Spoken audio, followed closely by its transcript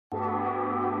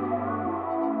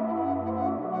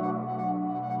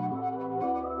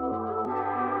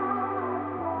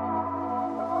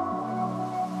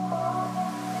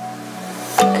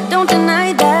don't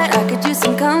deny that I could use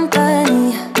some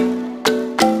company.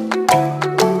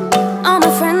 All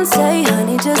my friends say,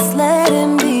 honey, just let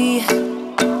him be.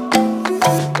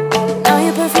 Now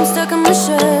your perfume stuck on my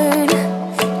shirt,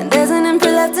 and there's an empty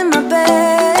left in my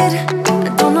bed. I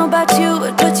don't know about you,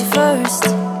 but put you first.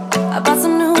 I bought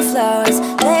some new flowers,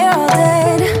 they're all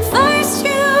dead. First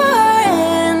you are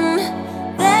in,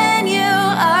 then you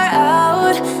are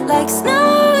out, like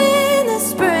snow in the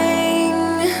spring.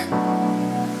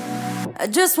 I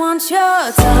just want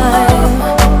your time.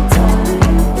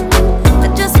 I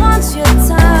just want your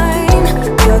time.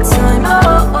 Your time,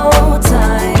 oh, oh,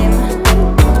 time.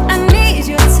 I need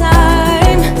your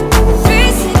time.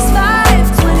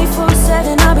 365,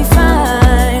 24/7, I'll be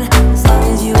fine, as long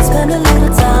as you spend a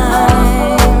little time.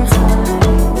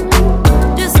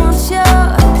 Just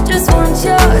want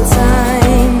your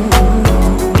time.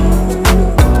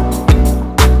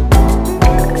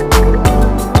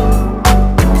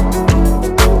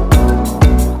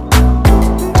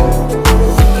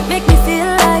 You make me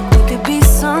feel like we could be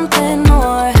something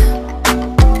more.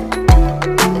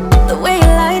 The way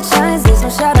your light shines, there's no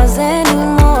shadows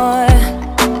anymore.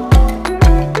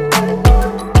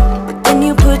 But then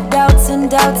you put doubts and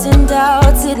doubts and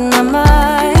doubts in my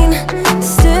mind.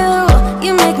 Still,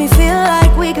 you make me feel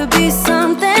like we could be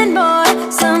something more,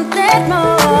 something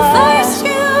more. First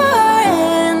you are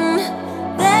in,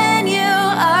 then you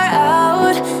are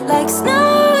out, like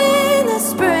snow in the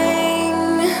spring.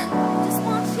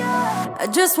 I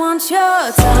just want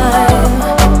your time.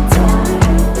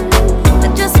 I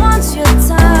just want your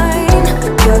time.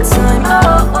 Your time,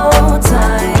 oh, oh,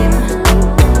 time.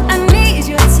 I need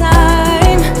your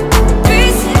time.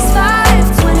 365,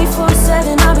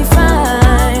 24/7, I'll be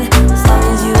fine, as long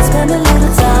as you spend a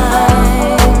little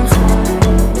time.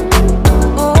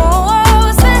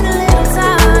 Oh, spend a little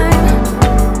time.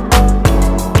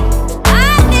 I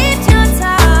need your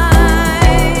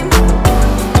time.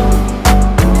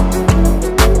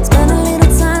 Spend a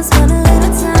little time, spend a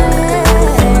little time,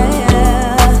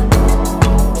 yeah.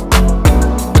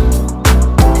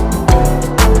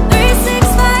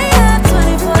 365,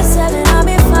 24/7, I'll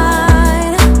be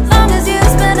fine, as long as you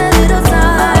spend a little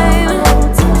time.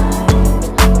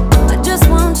 I just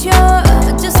want your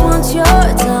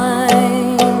time.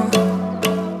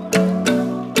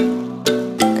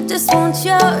 I just want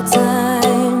your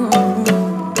time.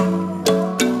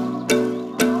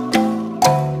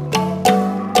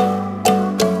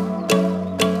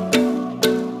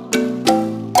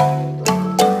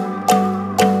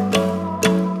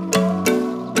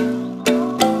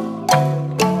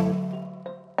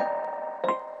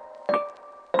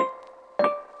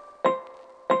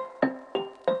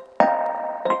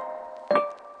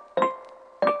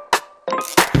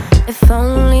 If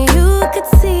only you could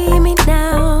see me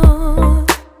now.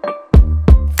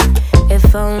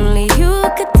 If only you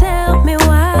could tell me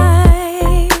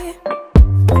why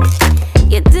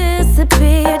you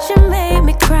disappeared, you made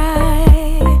me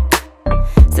cry.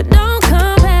 So don't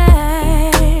come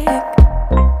back.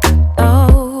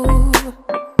 Oh,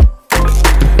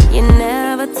 you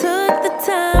never took the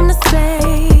time to say.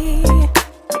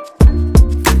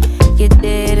 You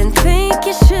didn't think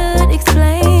you should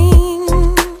explain.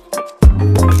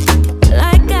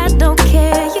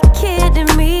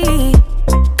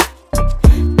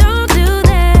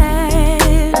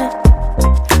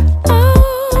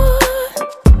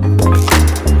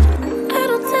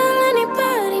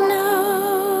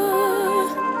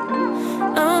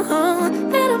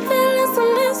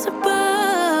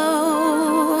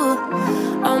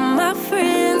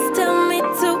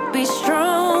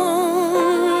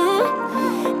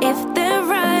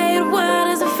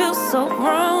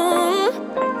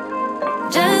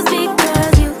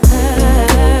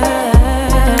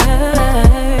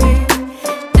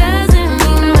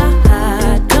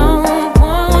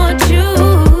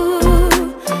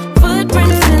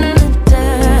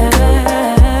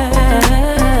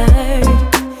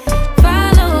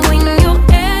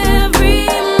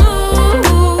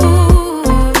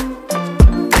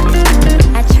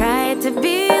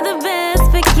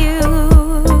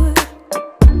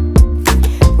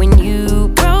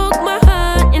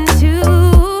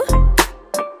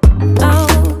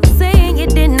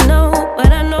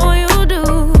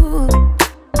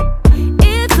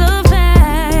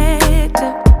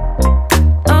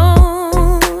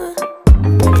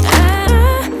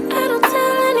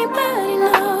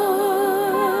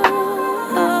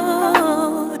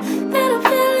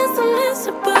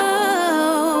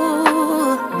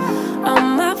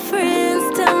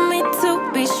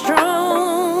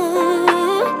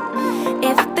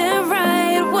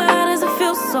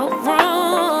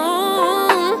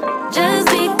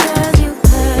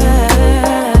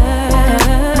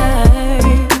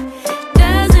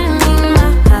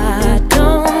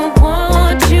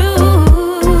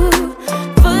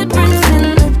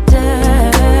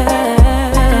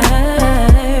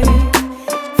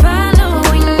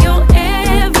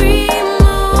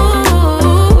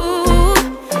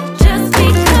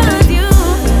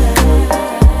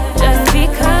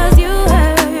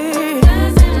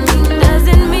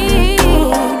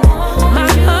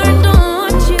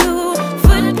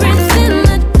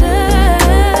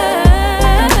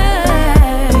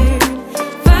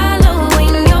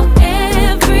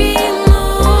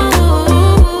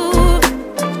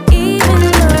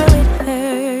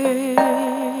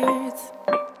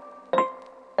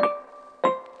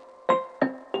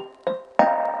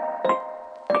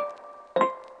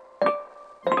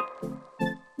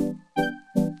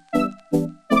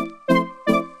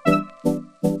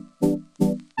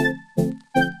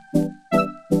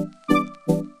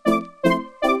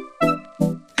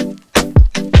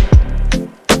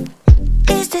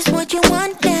 what you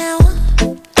want now.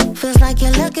 Feels like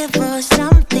you're looking for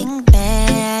something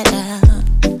better.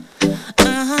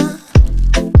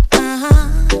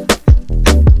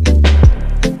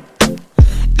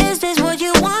 Is this what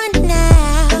you want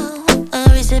now?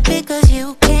 Or is it because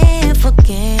you can't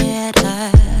forget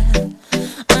her?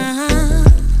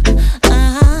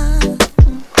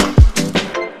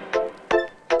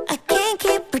 I can't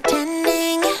keep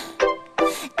pretending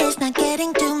it's not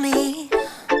getting to me.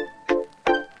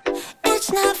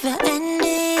 It's never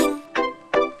ending.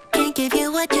 Can't give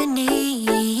you what you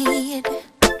need.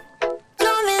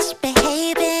 You're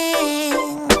misbehaving.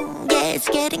 Yeah, it's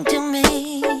getting to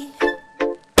me.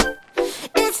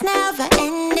 It's never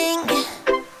ending.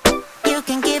 You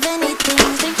can give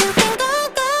anything, so you can go,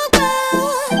 go, go.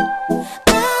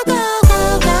 Go, go,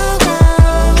 go, go, go.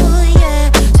 Yeah,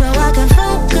 so I can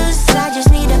focus. I just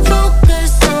need to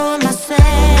focus on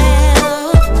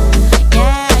myself.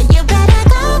 Yeah, you better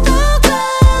go, go, go.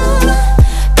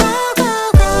 Go, go,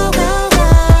 go, go, go.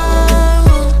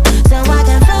 So I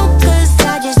can focus. I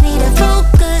just need to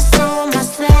focus on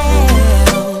myself.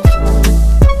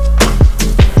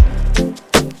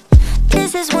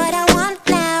 This is what I want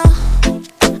now.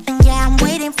 And yeah, I'm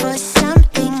waiting for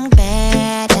something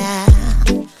better.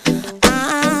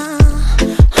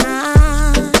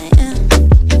 Yeah.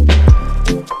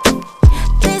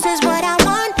 This is what I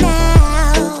want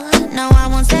now. No, I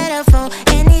won't settle for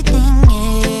anything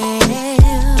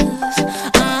else.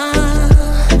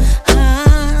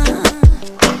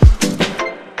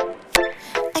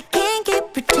 I can't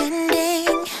keep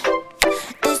pretending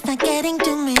it's not getting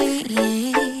to me.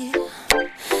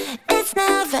 It's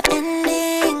never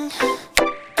ending.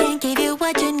 Can't give you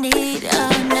what you need.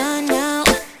 Oh no, no.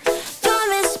 You're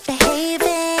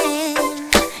misbehaving.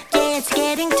 Yeah, it's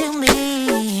getting to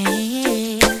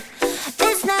me.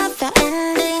 It's never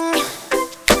ending.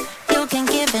 You can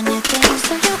give anything,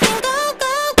 so you can go,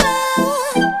 go, go.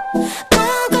 Go,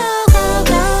 go, go,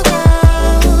 go, go.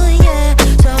 Yeah,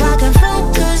 so I can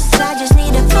focus. I just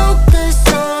need to focus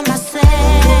on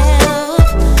myself.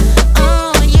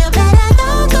 Oh, you better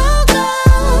go, go, go.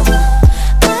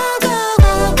 Go, go,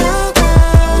 go, go, go.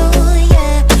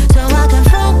 Yeah, so I can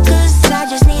focus. I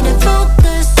just need to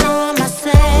focus on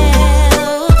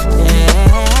myself.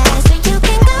 Yeah, so you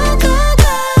can go, go,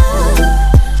 go.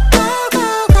 Go, go,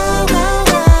 go, go,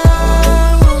 go.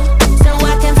 So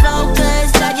I can focus.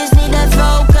 I just need to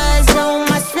focus on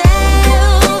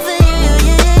myself.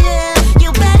 Yeah. You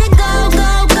better go,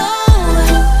 go, go.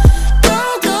 Go,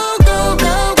 go, go,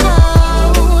 go, go.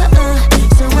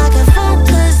 So I can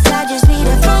focus. I just need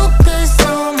to focus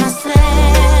on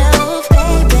myself,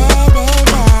 baby, baby.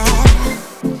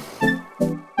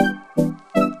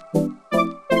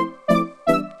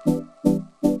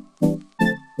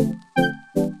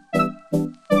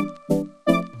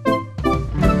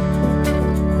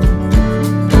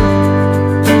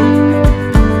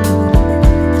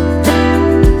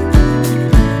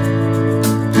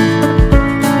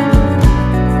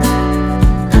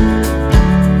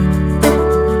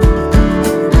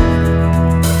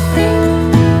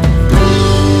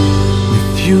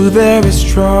 With you there is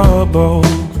trouble.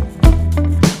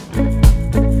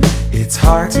 It's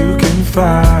hard to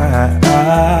confide.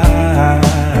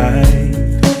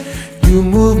 You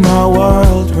move my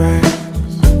world round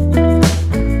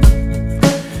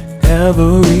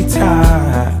every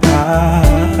time.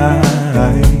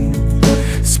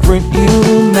 Sprint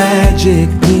you magic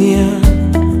in.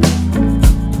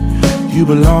 You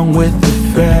belong with the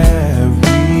fairies.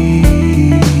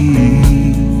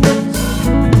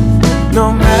 No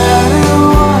matter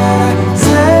what I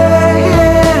say,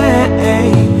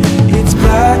 it's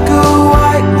black or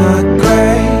white, not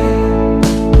gray.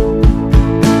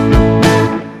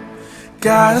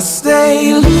 Gotta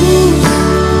stay loose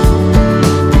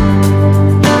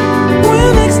when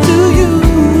next to you,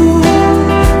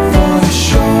 for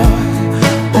sure,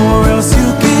 or else you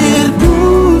get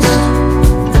bruised.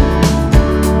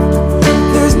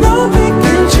 There's no pick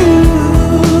and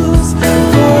choose,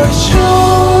 for sure.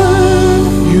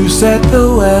 You set the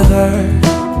weather,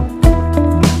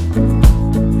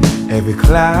 every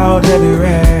cloud, every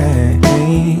rain.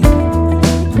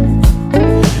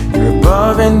 You're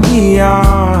above and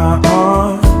beyond.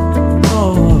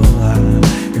 Oh,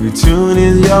 every tune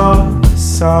is your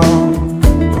song.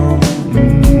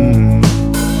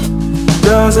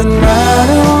 Doesn't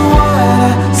matter what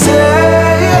I say,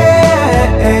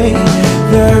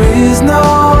 there is no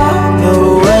other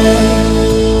way.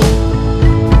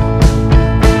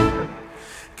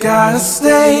 Gotta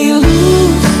stay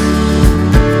loose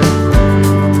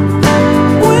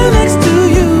when next to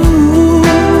you,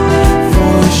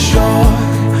 for sure,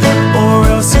 or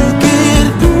else you get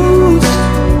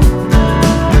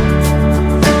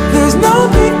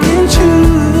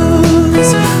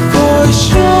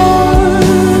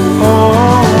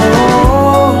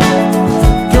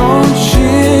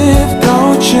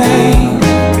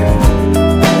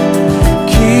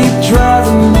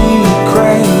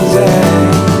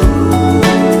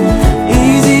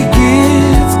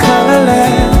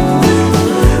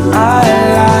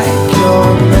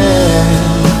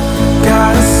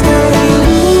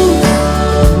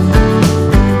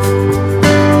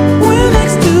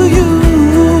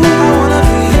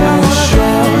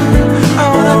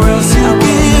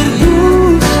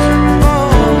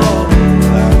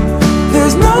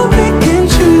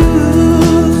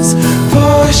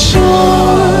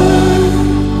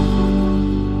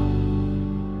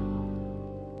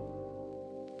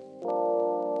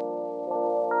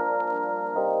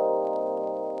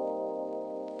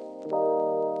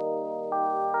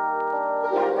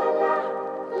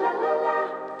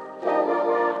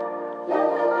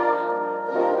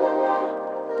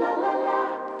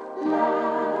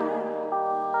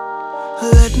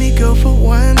for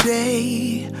one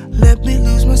day. Let me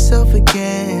lose myself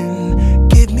again.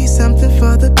 Give me something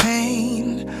for the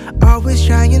pain. Always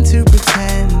trying to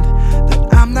pretend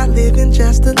that I'm not living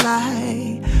just a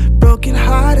lie. Broken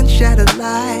heart and shattered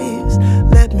lives.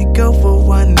 Let me go for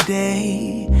one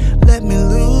day. Let me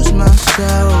lose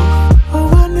myself. Oh,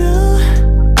 I knew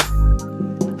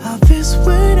how this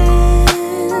would end.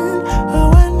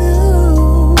 Oh, I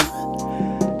knew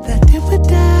that it would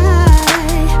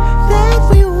die, that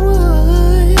we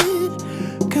would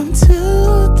come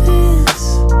to this,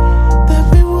 that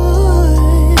we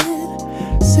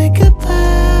would say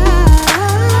goodbye.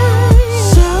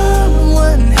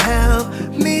 Someone help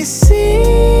me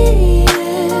see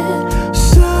it.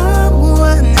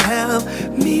 Someone help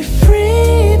me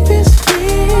free this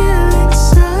feeling.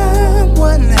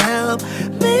 Someone help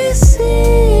me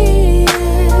see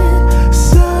it.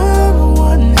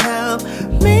 Someone help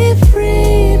me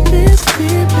free this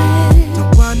feeling.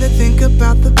 Don't wanna think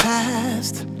about the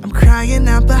past. I'm crying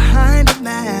out behind a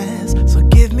mask. So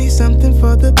give me something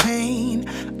for the pain.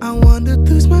 I wanna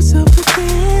lose myself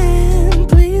again.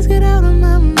 Please get out of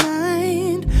my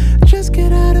mind. Just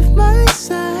get out of my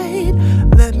sight.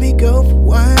 Let me go for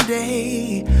one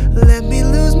day. Let me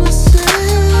lose myself.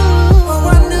 Oh,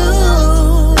 I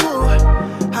knew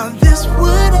how this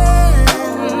would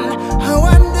end. How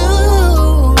I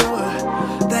knew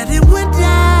that it would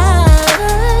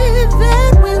die,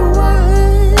 that we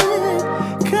would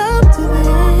come to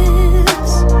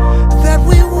this, that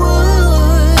we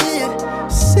would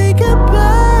say goodbye.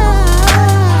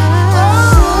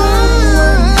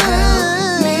 Someone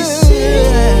help me see it.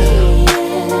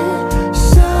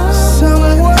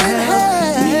 Someone help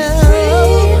me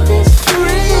free this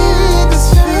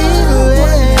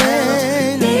feeling.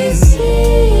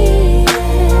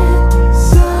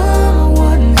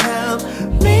 Someone help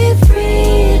me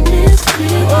free this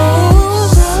feeling. Oh,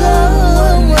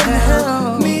 someone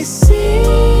help me see it.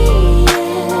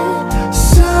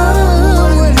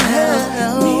 Someone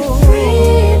help me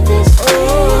free this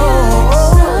feeling.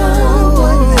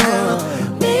 Someone help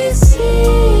me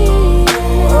see it.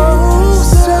 Oh,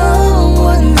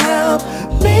 someone help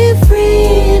me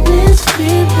free this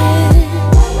feeling.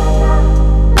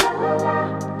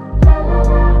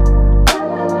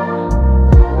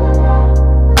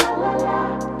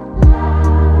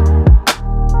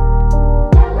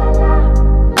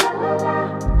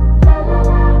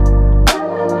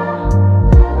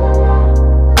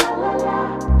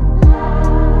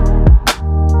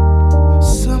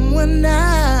 Someone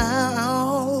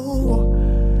now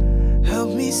help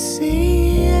me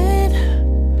see it.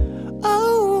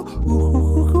 Oh,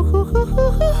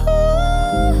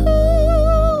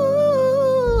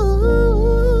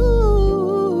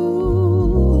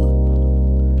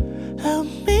 help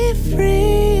me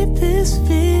free this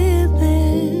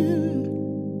feeling.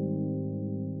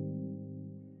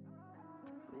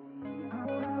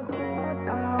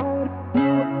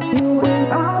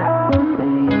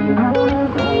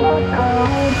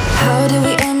 How did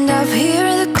we end up here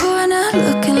in the corner,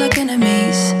 looking like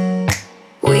enemies?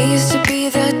 We used to be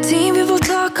the team people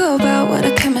talk about, what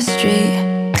a chemistry.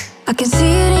 I can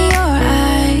see it in your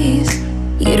eyes.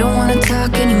 You don't wanna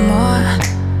talk anymore.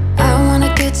 I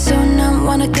wanna get so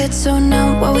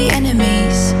numb while we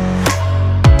enemies.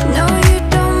 No, you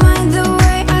don't mind the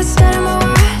way I stutter my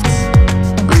words.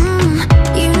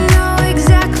 You know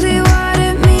exactly what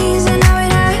it means and how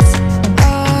it hurts.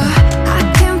 Oh, I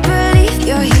can't believe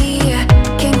you're here.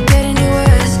 Can't get any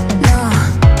worse. No,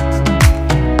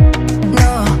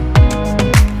 no.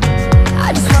 I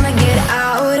just wanna get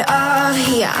out of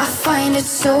here. I find it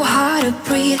so hard to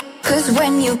breathe. Cause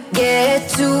when you get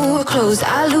too close,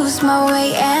 I lose my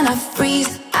way and I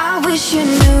freeze. I wish you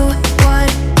knew what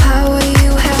power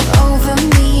you have over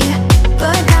me,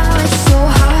 but now it's so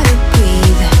hard to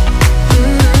breathe.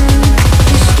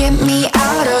 Just get me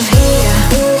out of here.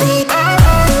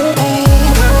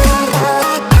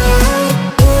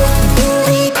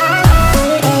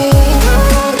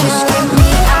 Just get me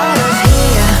out of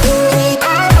here.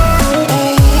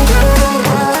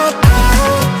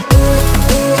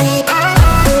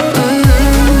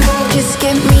 Just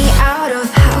get me out of.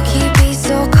 How can you be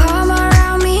so calm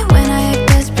around me when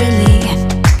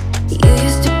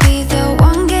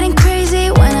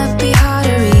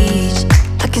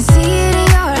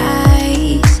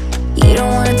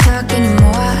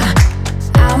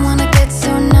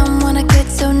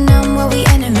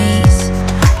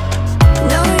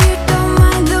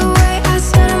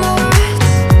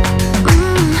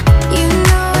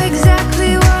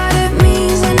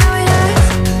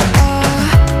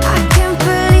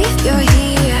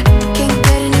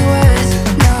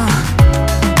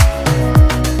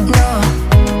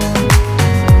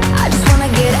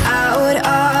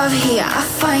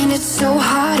it's so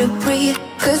hard to breathe.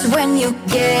 Cause when you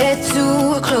get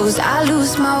too close, I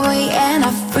lose my way and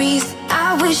I freeze.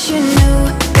 I wish you knew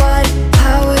what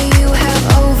power you have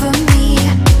over me,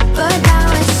 but now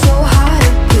it's so hard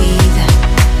to breathe.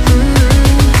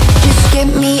 Just get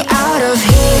me out of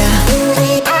here.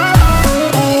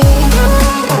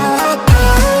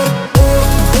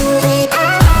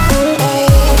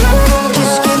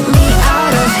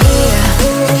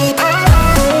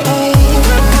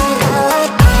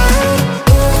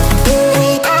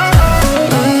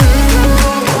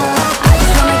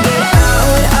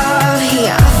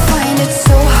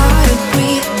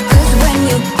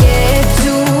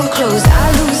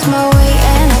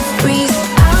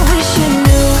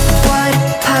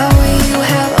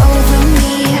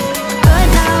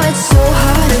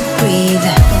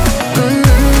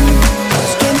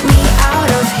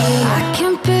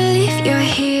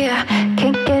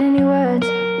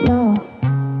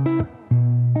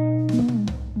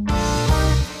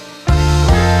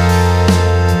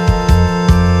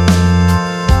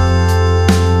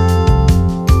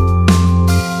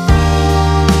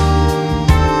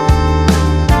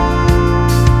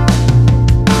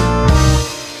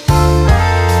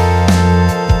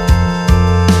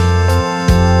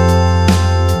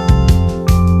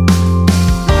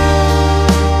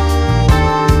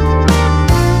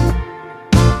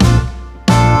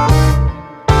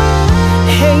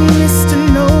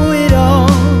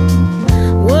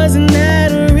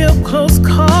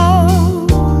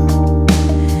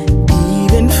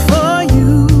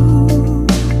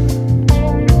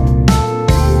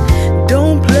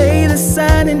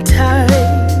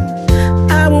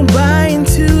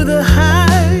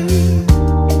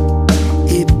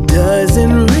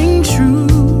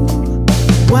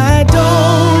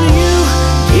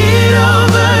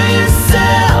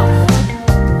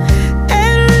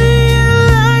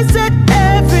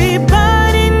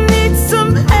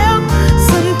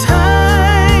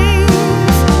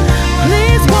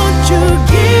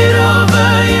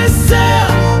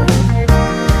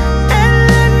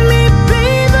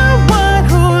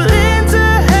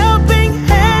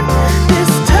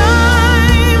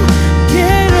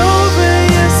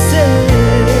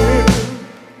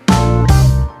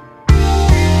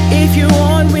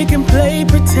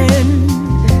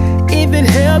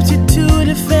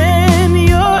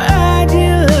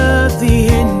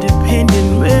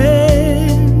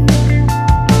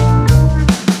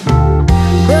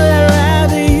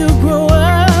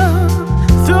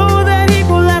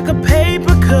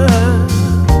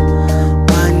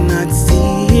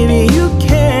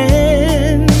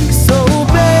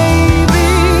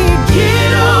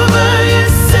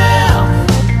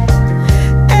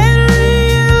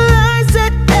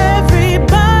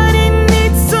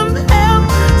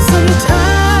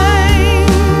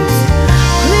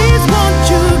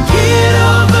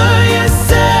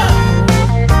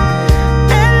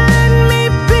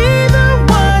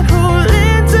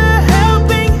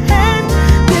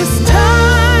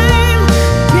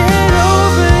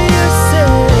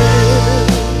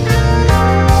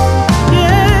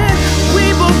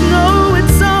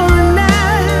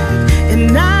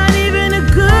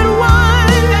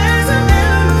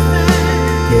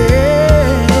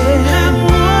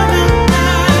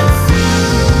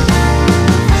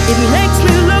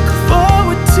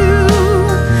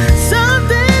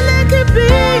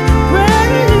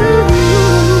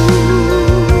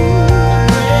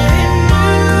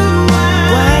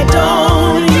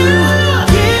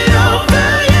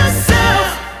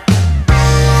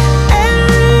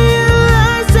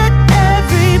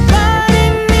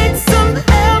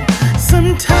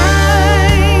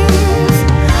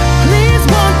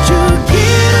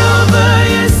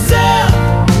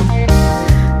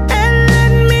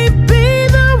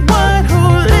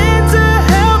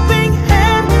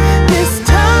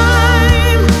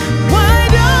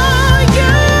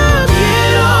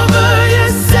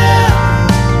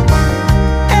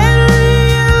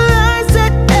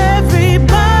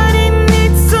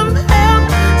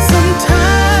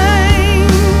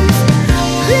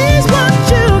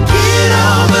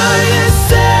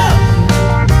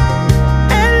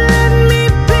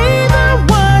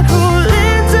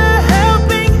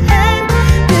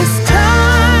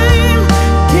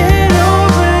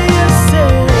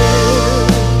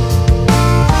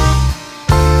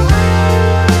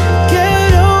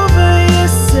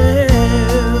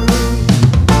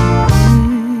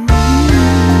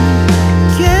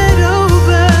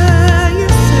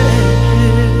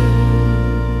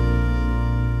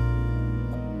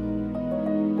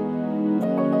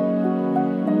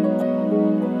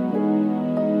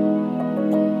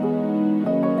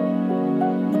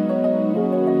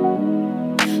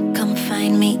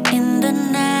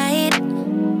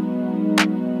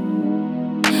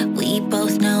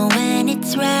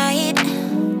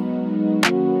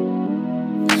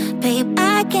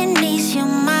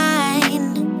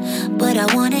 but I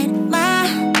want it my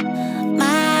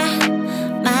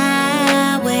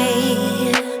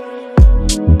way.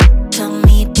 Come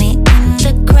meet me in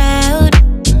the crowd.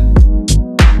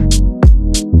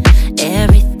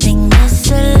 Everything is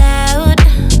allowed.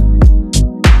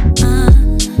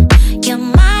 Your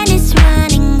mind is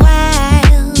running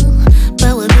wild,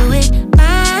 but we'll do it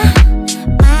my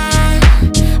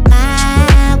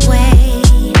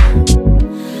way.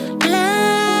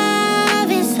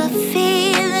 Love is a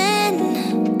feeling,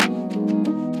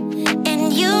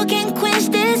 and you can quench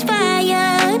this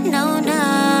fire. No, no.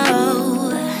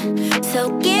 So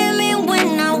give me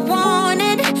when I want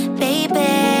it, baby.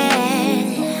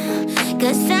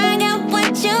 'Cause I got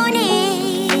what you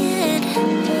need.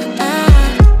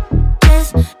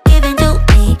 Just give it to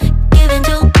me, give it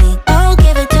to me. Oh,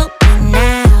 give it to me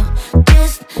now.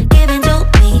 Just give it to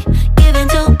me, give it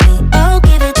to me. Oh,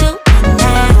 give it to me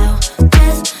now.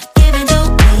 Just give it to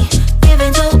me, give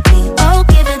it to me. Oh,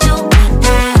 give it to me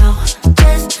now.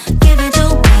 Just give it to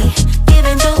me, give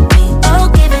it to me. Oh,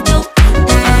 give it to me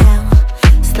now.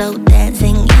 Slow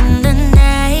dancing in the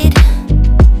night.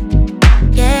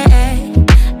 Yeah,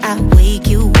 I wake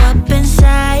you up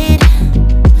inside.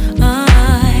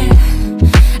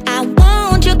 I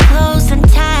want you close and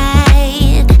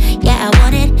tight. Yeah, I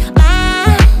want it my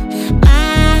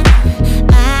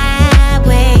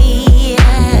way.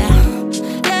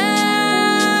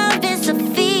 Love is a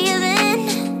feeling,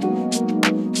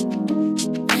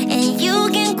 and you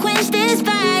can quench this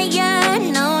fire.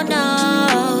 No, no.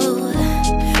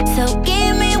 So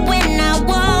give me when I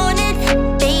want it,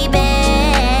 baby.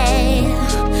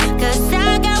 'Cause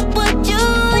I got what you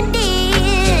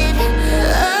need.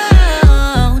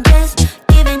 Oh, just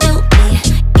give it to me,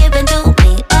 give it to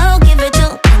me. Oh, give it to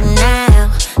me now.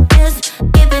 Just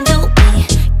give it to me,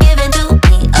 give it to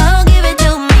me. Oh, give it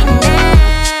to me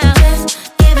now. Just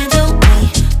give it to me,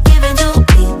 give it to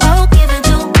me. Oh, give it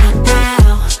to me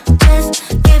now. Just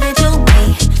give it to me,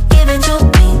 give it to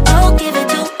me. Oh, give it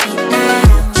to me now.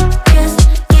 Just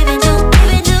give it to me.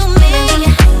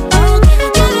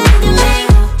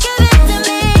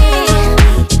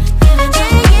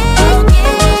 Oh, give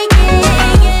it to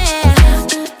me,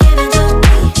 give it to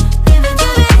me.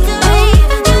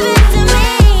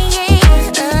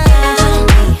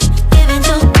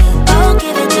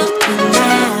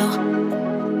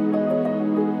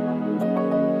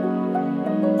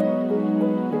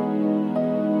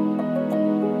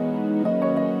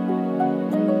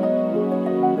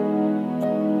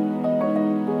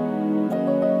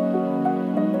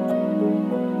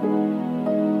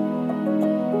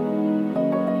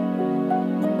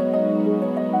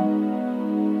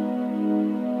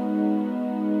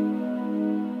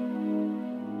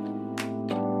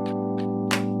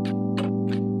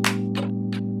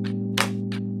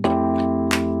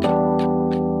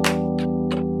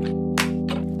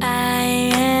 I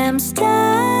am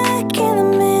stuck in the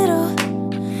middle.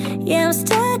 Yeah, I'm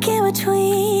stuck in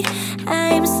between.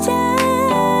 I'm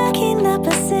stuck in a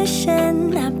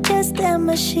position. I'm just a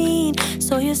machine.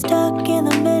 So you're stuck in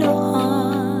the middle,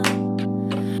 huh?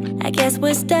 I guess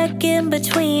we're stuck in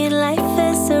between. Life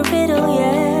is a riddle,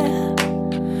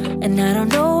 yeah. And I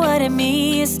don't know what it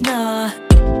means, nah.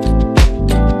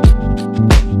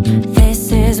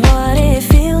 This is what it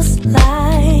feels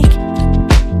like.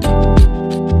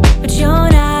 But you're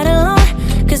not alone,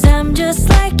 'cause I'm just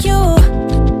like you.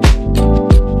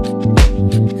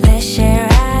 Let's share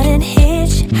out and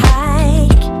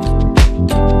hitchhike.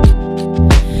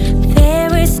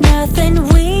 There is nothing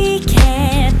we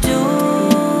can't do.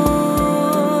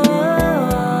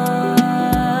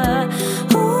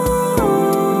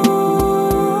 Ooh,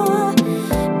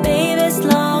 baby, as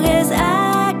long as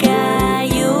I got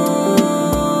you.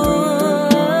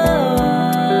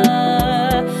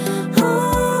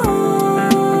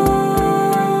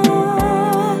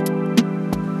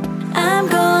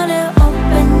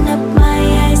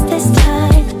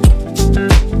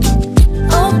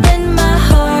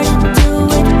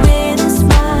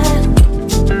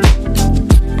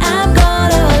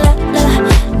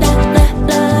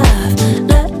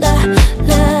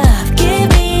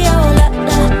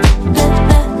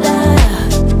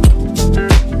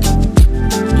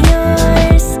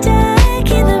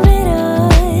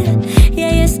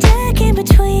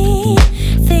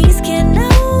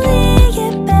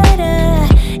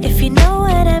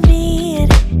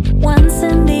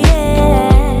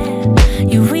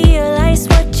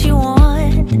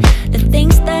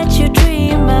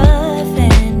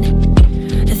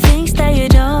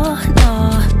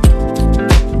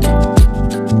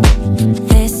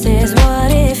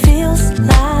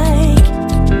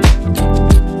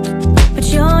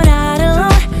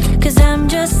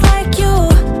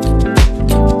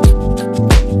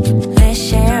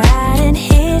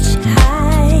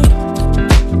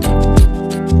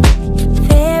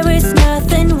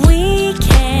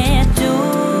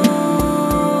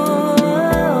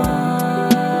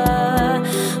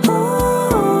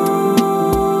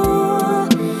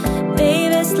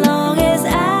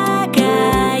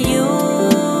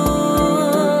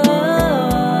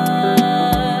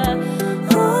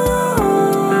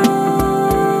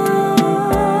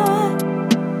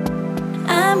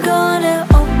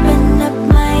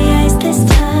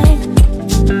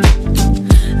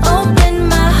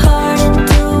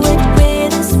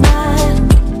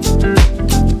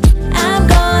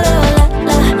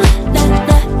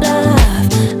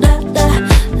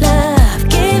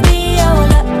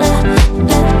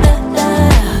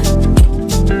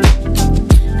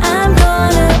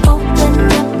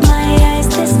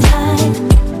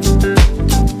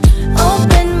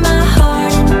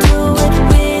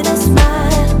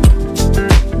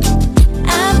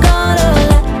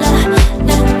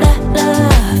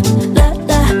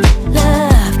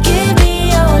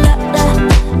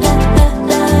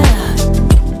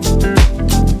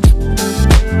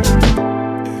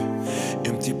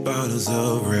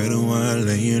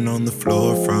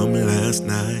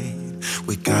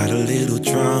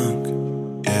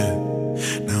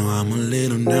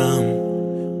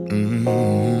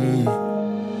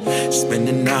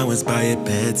 Spending hours by your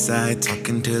bedside,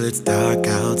 talking till it's dark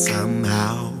out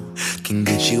somehow. Can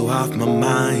get you off my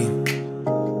mind.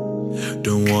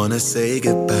 Don't wanna say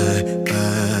goodbye,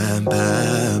 bye,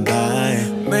 bye, bye.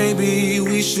 Maybe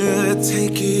we should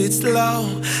take it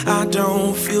slow. I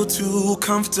don't feel too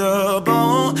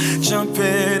comfortable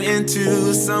jumping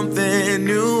into something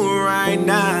new right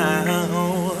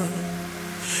now.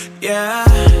 Yeah,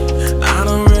 I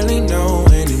don't really know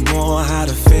anymore how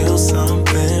to feel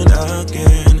something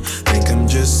again. Think I'm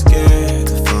just scared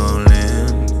of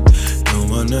falling. Don't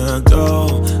wanna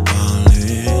go all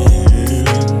in.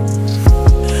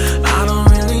 I don't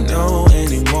really know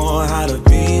anymore how to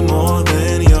be more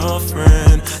than your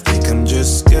friend. Think I'm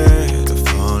just scared of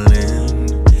falling.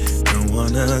 Don't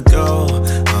wanna go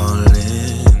all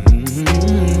in.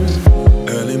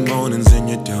 Early mornings in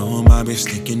your dome, I'll be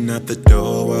sneaking out the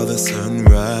door while the sun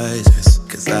rises.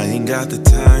 Cause I ain't got the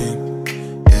time,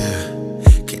 yeah,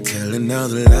 can't tell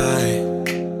another lie.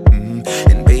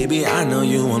 And baby, I know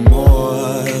you want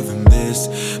more than this,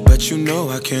 but you know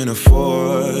I can't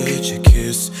afford your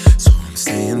kiss. So I'm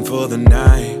staying for the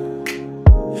night,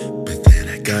 but then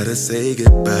I gotta say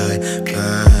goodbye,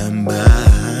 bye,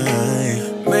 bye.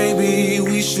 Maybe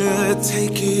we should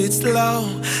take it slow.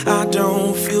 I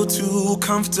don't feel too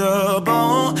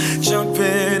comfortable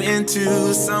jumping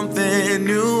into something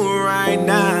new right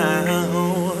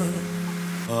now.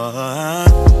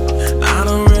 I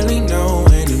don't really know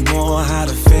anymore how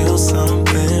to feel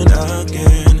something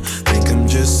again. Think I'm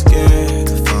just scared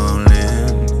of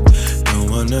falling. Don't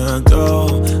wanna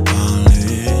go all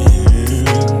in.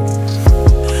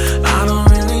 I don't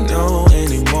really know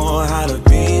anymore how to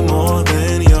be more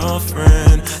than your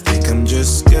friend. Think I'm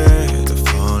just scared of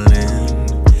falling.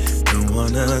 Don't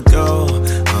wanna go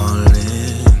all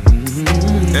in.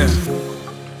 Yeah.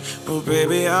 Oh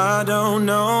baby, I don't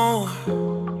know.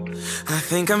 I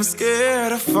think I'm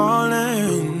scared of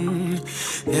falling,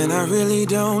 and I really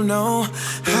don't know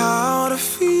how to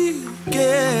feel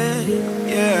again.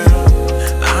 Yeah,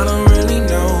 I don't really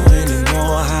know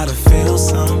anymore how to feel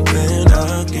something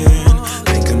again.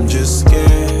 Think I'm just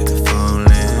scared of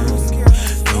falling.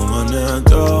 Don't wanna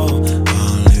go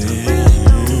all in.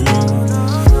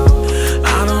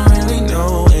 I don't really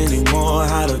know anymore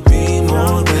how to be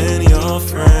more than your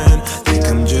friend. Think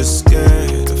I'm just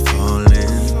scared of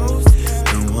falling.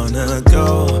 Don't wanna go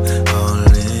all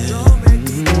in.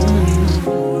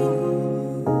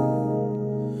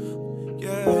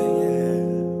 Yeah, yeah.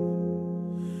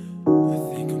 I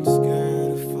think I'm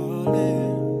scared of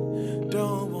falling.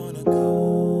 Don't wanna go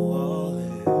all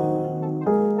in.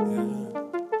 Yeah.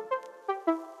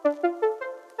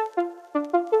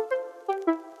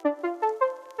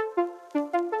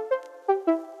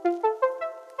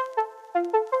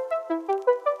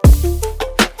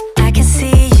 I can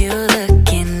see you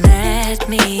looking at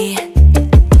me.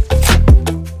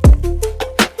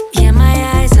 Yeah, my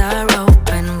eyes are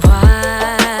open wide.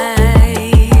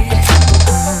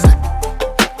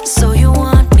 So you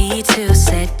want me to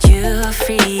set you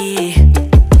free?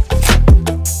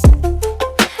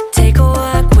 Take a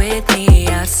walk with me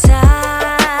outside.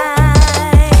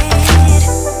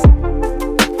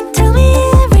 Tell me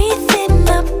everything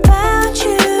about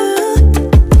you.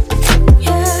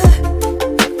 Yeah.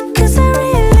 'Cause I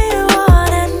really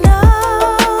wanna know.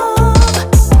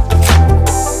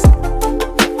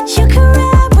 You can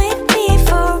ride with me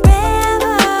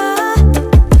forever.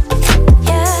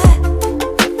 Yeah,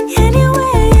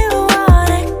 anywhere you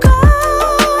wanna go.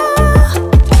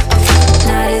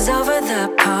 Night is over the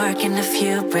park and a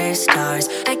few bright stars.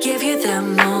 I give you the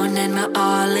moon and my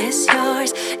all is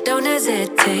yours. Don't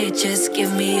hesitate, just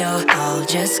give me your all.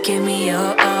 Just give me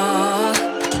your all.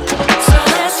 So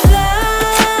let's fly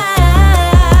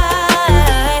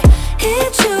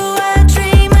into a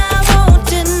dream I won't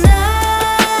deny.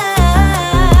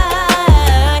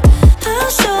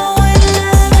 I'll show it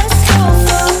love, let's go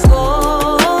for gold.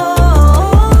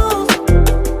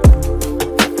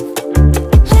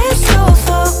 Let's go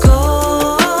for gold.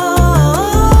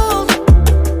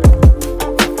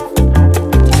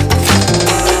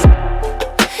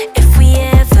 If we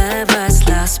ever was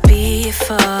lost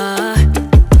before,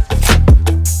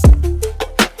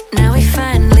 now we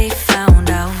finally found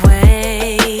our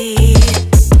way.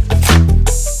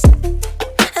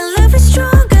 And love is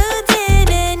stronger than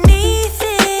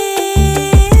anything.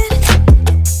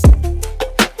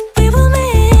 We will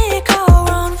make our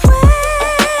own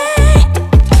way.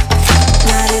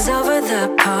 Night is over the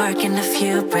park and a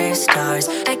few bright stars.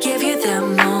 I give you the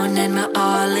moon and my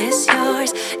all is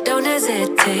yours. Don't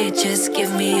hesitate, just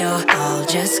give me your all.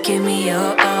 Just give me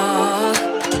your all.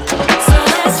 So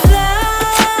let's fly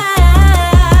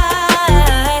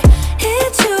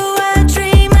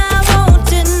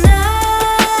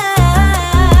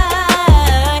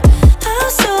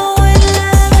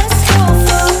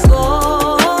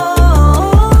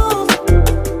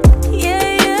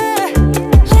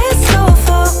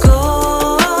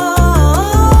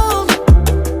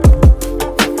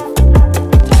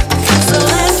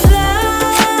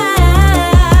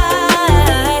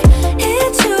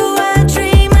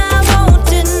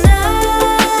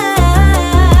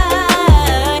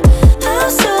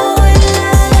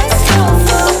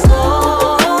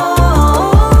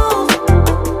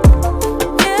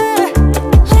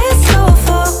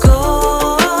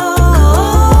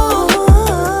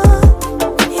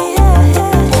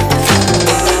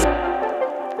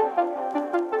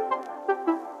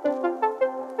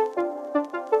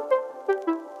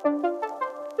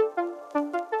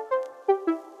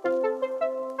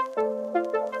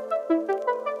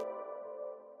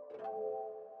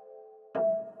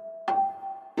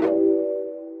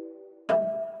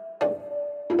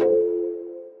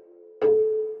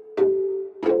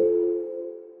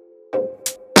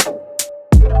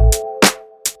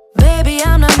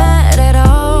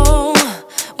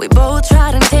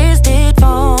tried and tasted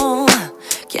fall.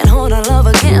 Can't hold our love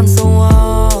against the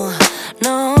wall.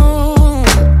 No.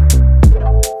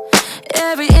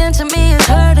 Every inch of me is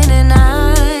hurting and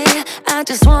I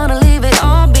just wanna leave it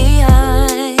all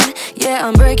behind. Yeah,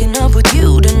 I'm breaking up with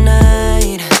you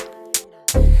tonight.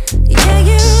 Yeah,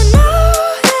 you know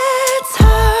it's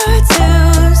hard to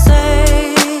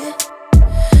say.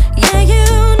 Yeah, you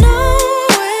know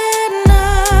we're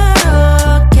not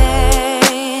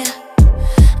okay.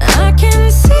 I can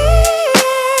see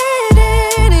it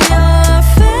in your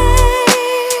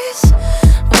face.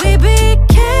 We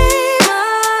became a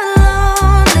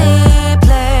lonely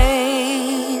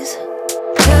place.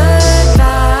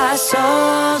 Goodbye, so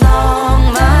long,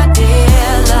 my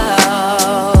dear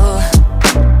love.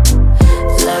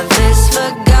 Love is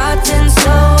forgotten,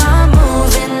 so I'm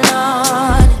moving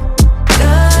on.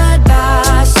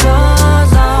 Goodbye, so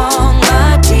long,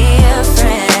 my dear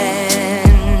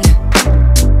friend.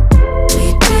 We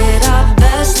did our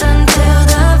best until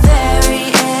the very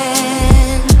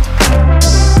end.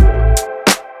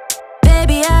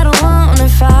 Baby, I don't wanna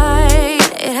fight.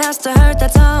 It has to hurt,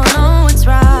 that's how I know it's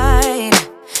right.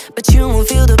 But you won't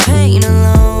feel the pain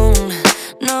alone.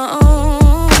 No.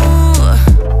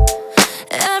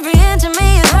 Every inch of me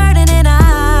is hurting and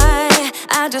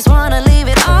I just wanna leave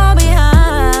it all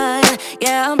behind.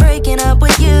 Yeah, I'm breaking up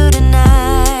with you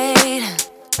tonight.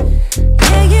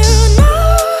 Yeah, you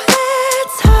know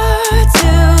it's hard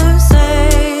to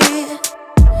say.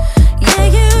 Yeah,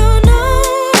 you know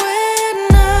we're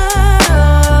not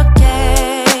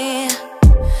okay.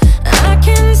 I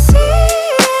can see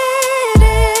it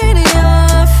in your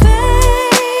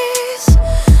face.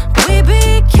 We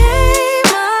became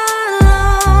a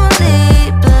lonely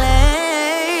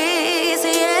place.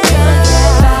 Yeah.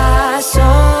 Goodbye, so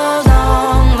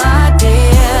long, my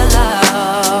dear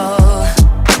love.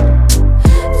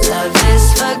 Love is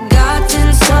forgotten,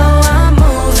 so I'm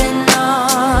moving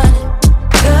on.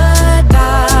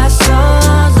 Goodbye, so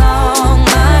long,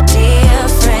 my dear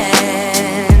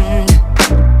friend.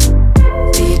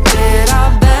 We did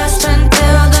our best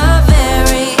until the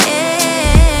very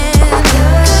end.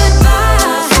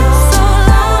 Goodbye, so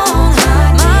long,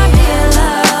 my dear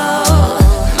love.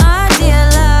 My dear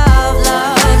love,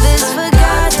 love is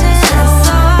forgotten, so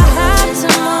I have to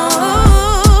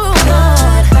move.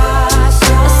 Goodbye,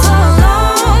 so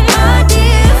long, my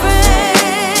dear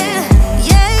friend.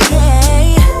 Yeah,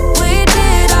 yeah, we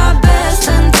did our best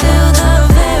until the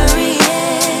very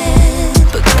end.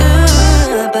 But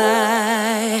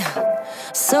goodbye,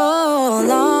 so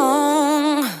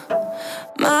long,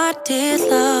 my dear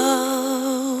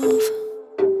love.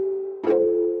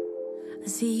 I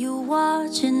see you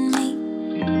watching me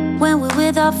when we're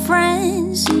with our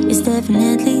friends. It's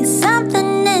definitely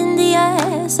something in the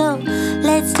air. So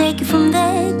let's take it from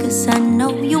there, 'cause I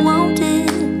know you want it.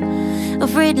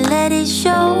 Afraid to let it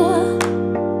show,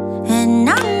 and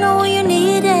I know you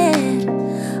need it.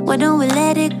 Why don't we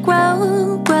let it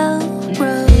grow, grow,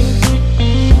 grow?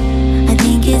 I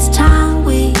think it's time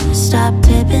we stop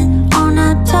tipping on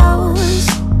our toes.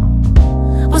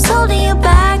 What's holding you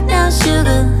back now,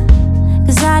 sugar?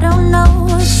 'Cause I don't know,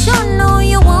 sure know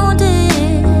you want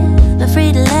it.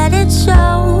 Afraid to let it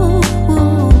show,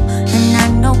 and I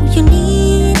know you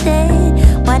need it.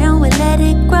 Why don't we let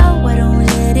it grow? Why don't we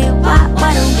let it?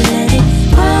 Why don't we let it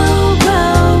grow,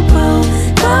 grow, grow,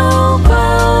 grow,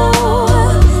 grow?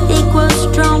 It grows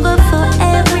stronger for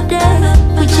every day.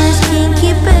 We just can't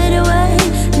keep it away.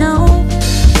 No,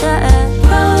 yeah.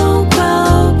 Grow,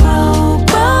 grow, grow,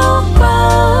 grow,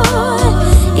 grow.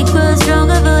 It grows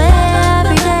stronger for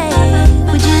every day.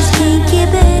 We just can't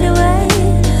keep it away.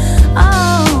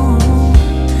 Oh,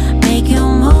 make you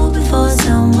move before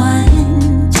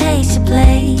someone takes your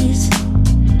place.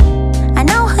 I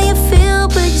know how you feel,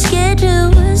 but you're scared to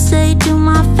say to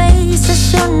my face. I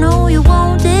sure know you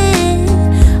want it.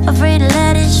 Afraid to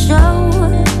let it show,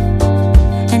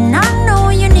 and I know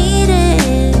you need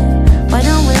it. Why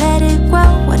don't we let it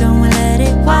grow? Why don't we let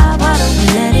it? Why don't we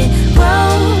let it grow,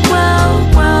 grow,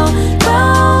 grow,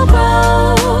 grow,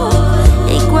 grow?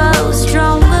 It grows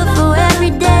stronger for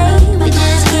every day. We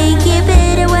just can't keep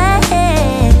it away.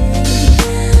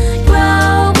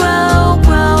 Grow, grow,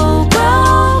 grow,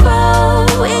 grow,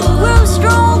 grow. It grows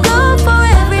stronger for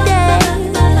every day.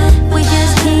 We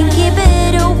just can't keep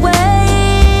it away.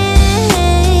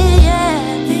 Yeah.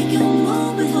 Make you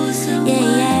move before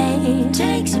someone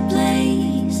takes your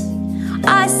place.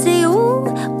 I see you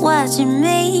watching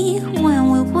me when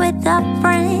we're with our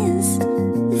friends.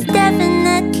 There's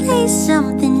definitely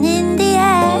something in the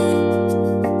air.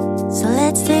 So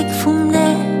let's take it from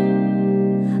there.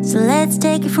 So let's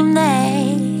take it from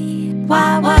there.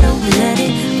 Why don't we let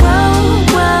it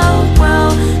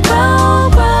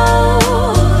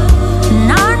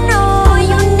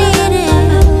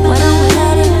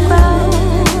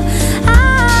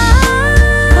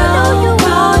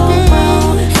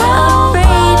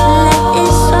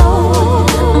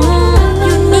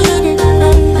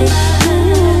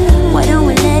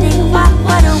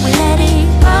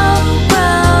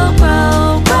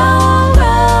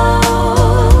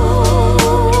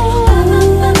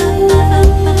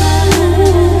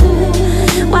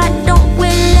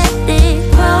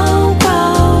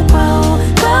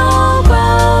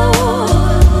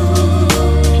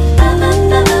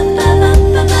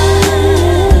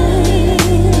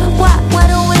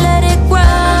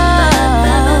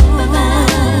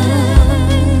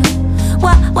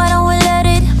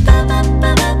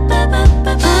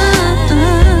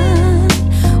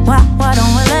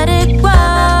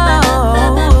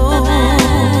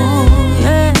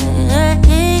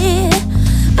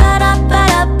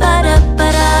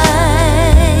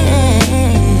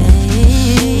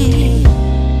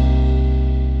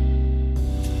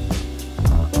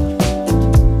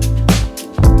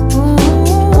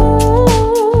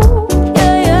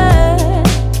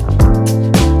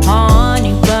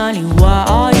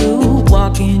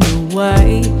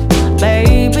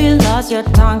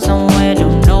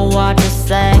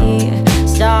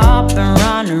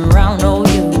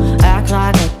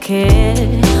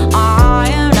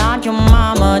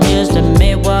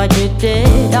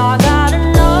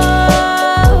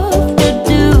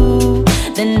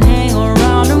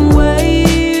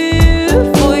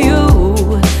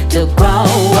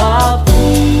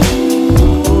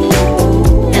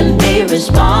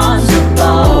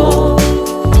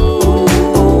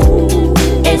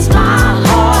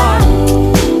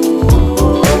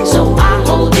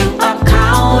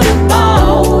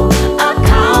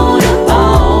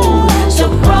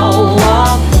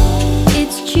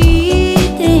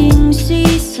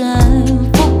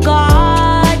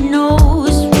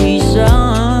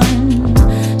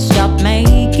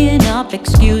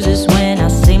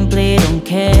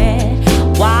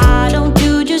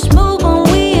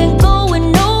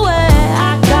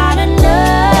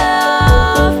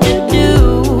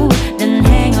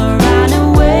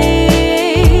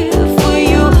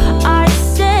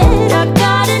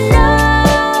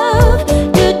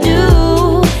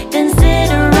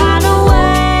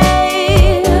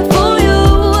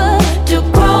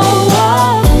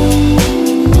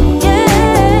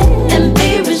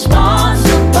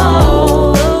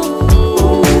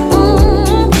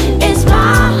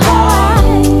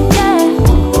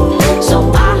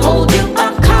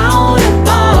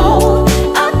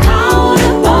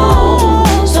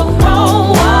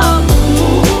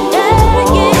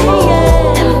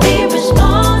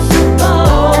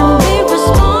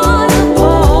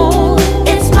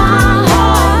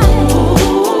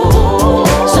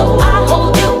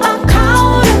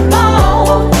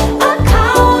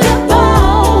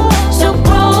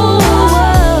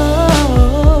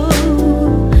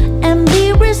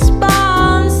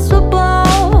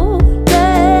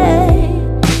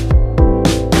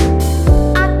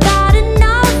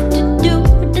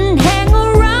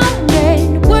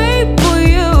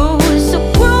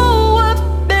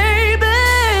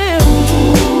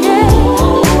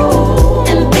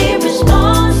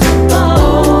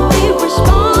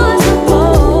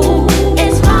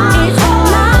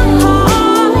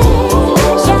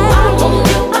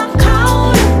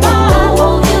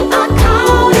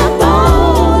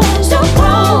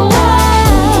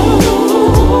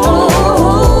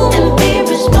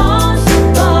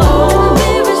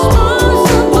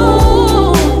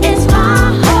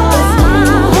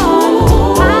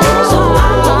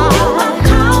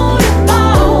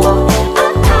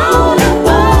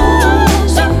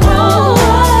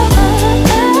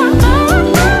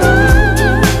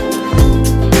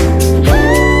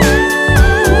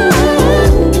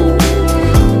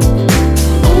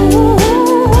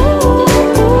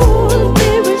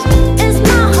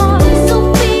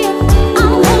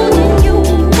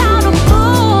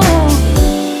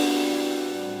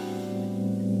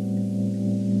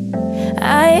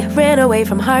away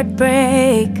from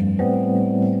heartbreak.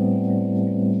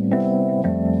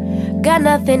 Got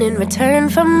nothing in return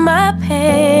for my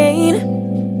pain.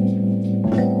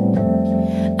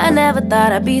 I never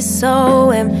thought I'd be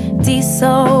so empty,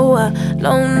 so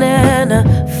alone and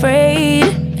afraid.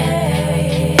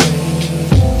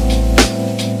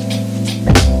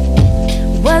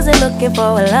 Wasn't looking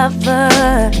for a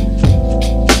lover.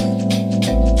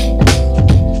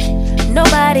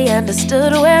 Nobody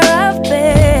understood where I've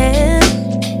been.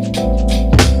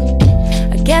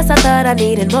 I Guess I thought I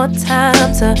needed more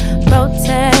time to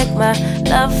protect my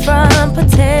love from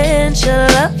potential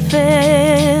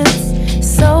offense.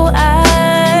 So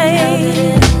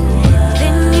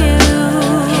then you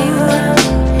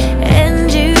and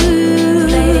you,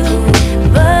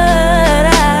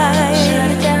 but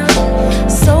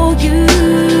so you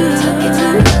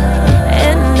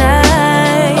and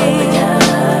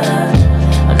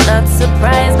I'm not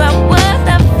surprised by what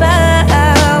I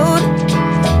found,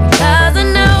 because I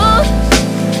know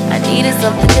I needed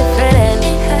something different, and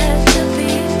it had to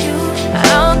be you.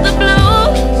 Out the blue,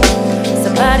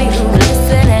 somebody who would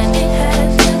listen, and it had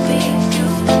to be you.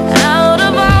 Out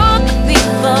of all the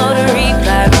people to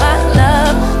revive my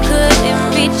love, couldn't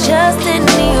be just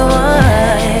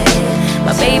anyone.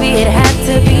 My baby, it had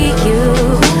to be you.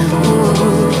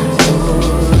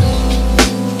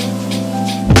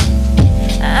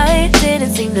 I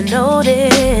didn't seem to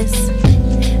notice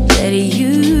that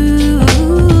you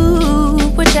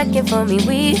were checking for me.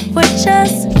 We were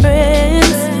just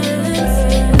friends,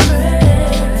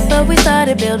 but we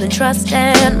started building trust,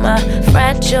 and my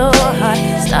fragile heart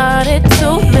started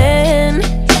to mend.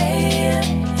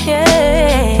 Yeah,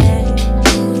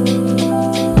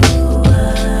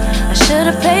 I should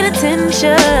have paid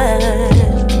attention.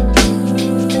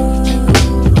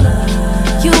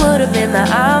 You would have been the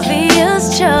obvious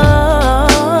choice,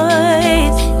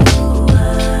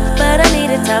 but I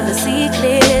needed time to see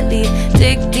clearly,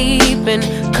 dig deep and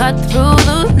cut through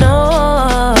the noise.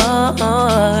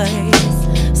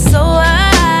 So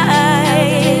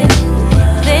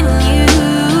then you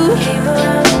came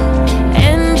around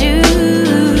and you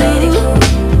played it cool,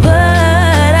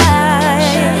 but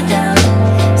shut it down.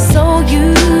 So you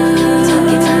took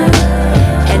your time,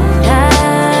 and I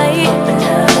opened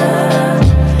up.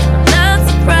 I'm not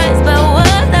surprised by what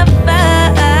I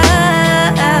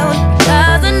found,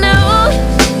 'cause I know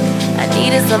I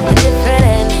needed something different,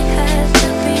 and it had to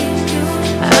be you.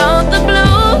 Out the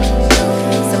blue,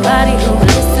 somebody who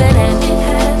would listen, and it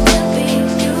had to be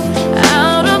you.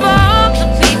 Out of all the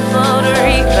people to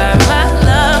revive my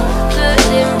love,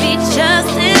 couldn't be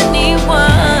just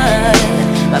anyone.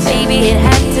 My baby, it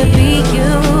had to be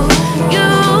you. You.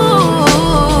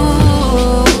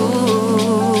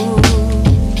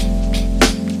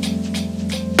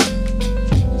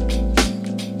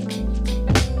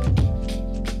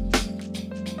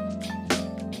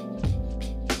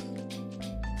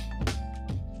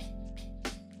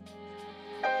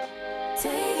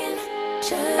 Taking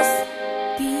just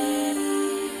be.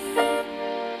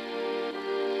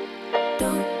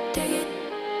 Don't take it.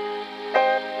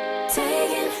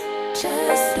 Taking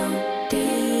just don't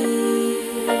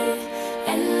deal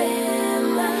and live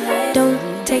my life. Don't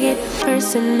take it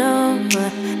personal.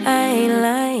 I ain't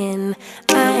lying.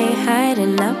 I ain't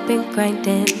hiding. I've been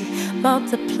grinding,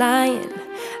 multiplying.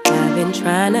 I've been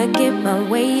trying to get my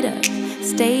weight up,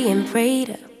 staying prayed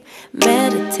up,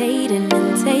 meditating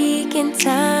and taking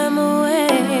time away.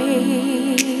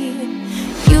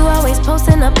 You always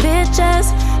posting up pictures,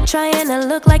 trying to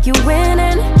look like you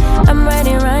winning. I'm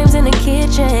writing rhymes in the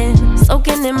kitchen,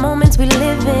 soaking in moments we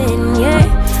live in. Yeah,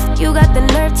 you got the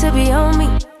nerve to be on me,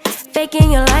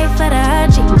 faking your life for the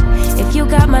IG. If you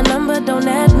got my number, don't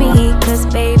add me, 'cause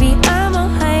baby, I'm on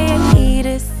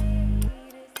hiatus.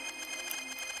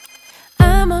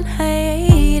 I'm on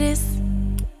hiatus.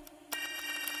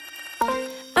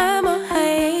 I'm on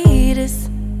hiatus.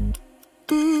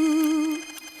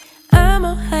 I'm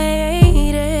on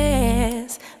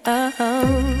hiatus.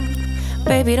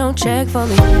 Baby, don't check for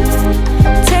me.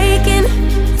 Taking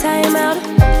time out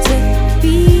to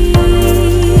be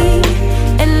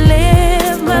and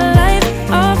live my life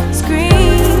off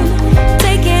screen.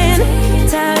 Taking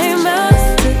time out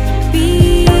to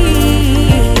be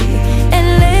and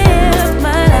live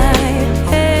my life.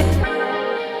 Hey.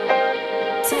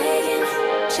 Taking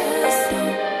just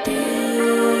don't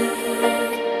deal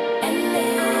and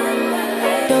live my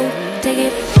life. Don't take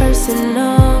it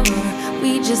personal.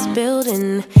 We just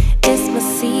building. It's my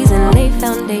season. Lay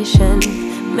foundation.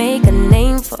 Make a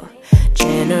name for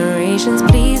generations.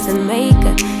 Please and make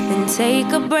a then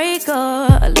take a break or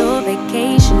a little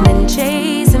vacation and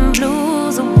chasing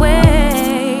blues away.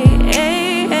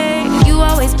 Hey, hey. You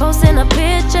always posting up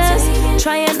pictures,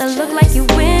 trying to look like you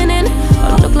winning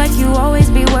or look like you always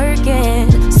be working,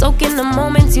 soaking the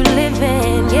moments you live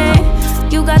in. Yeah,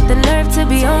 you got the nerve to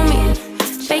be on me,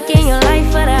 faking your life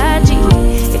for the IG.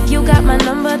 If you got my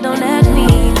number, don't add me,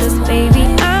 'cause baby,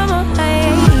 I'm on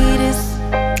hiatus.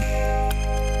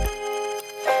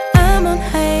 I'm on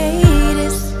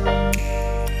hiatus.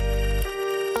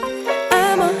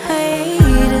 I'm on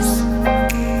hiatus.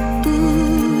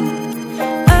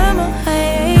 I'm on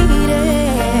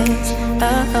hiatus.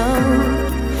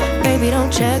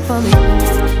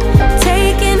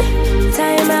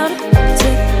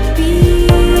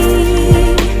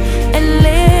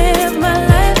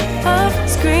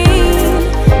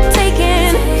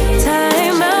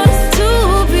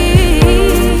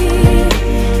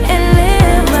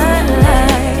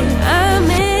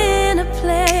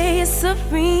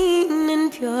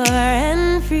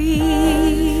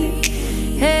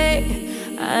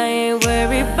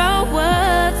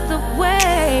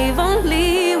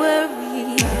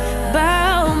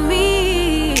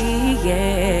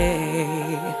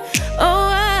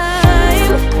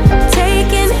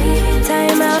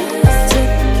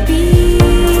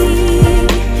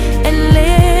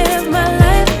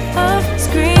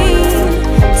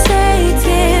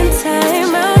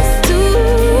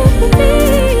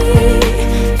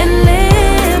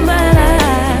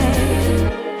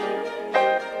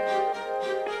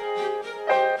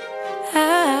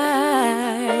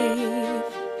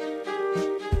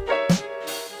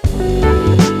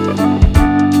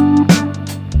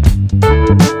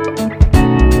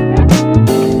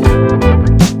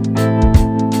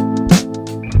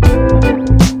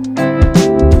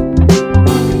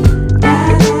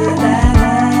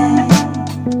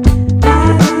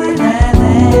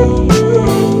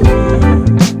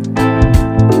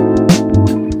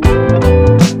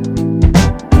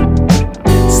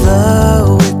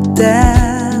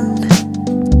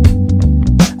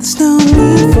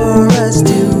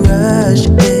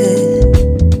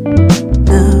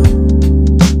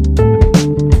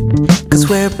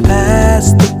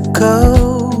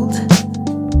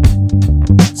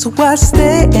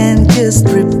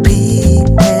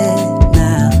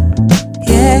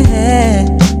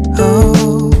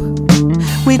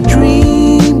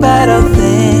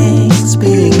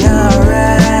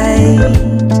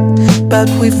 but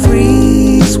we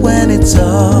freeze when it's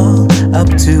all up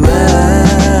to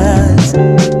us.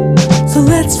 So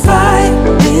let's fight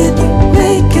it,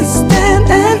 make a stand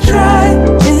and try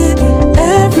it.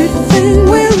 Everything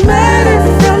will matter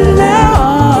from now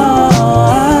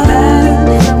on.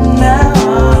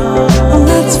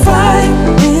 Let's fight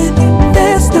it,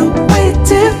 there's no way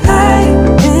to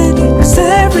hide it, 'cause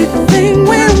everything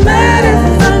will matter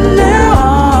from now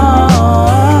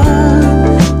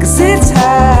on, 'cause it's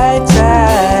high tide.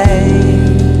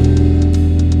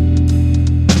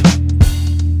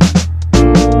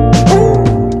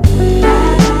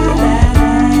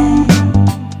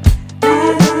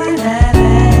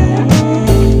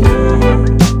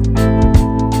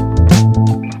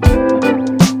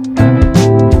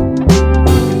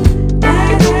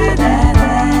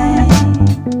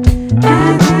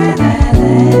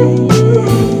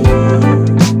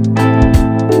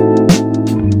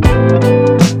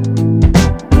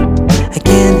 I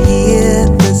can hear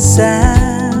the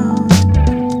sound,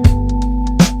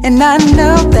 and I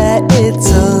know that it's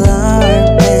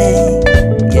alarming,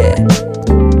 yeah.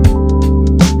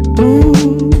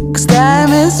 'Cause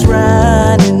time is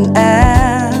running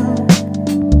out,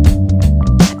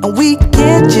 and we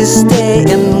can't just stay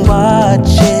and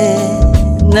watch it,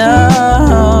 no.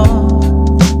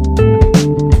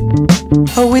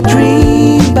 Oh, we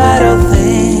dream about all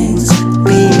things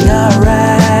being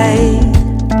alright,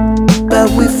 but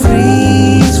we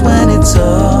freeze when it's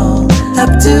all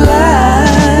up to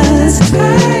us.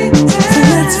 So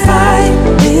let's fight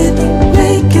it,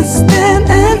 make a stand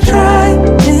and try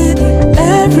it.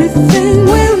 Everything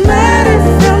will matter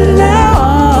from now on.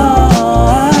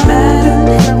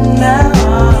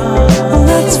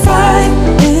 Let's fight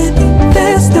it,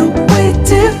 there's no way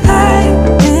to hide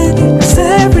it, 'cause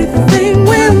everything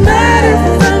will matter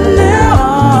from now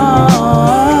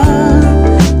on,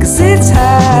 'cause it's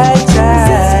high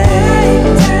tide.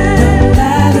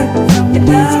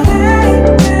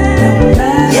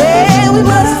 Yeah, we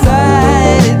must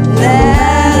fight it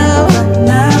now,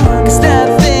 'cause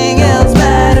nothing else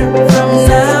matters from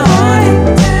now on.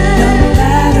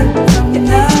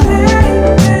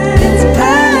 It's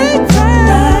high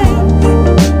tide.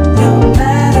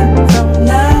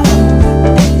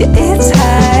 It's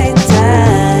high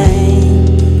tide.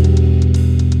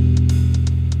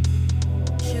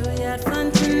 Sure we had fun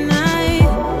tonight.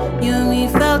 You and me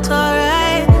felt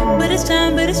alright. But it's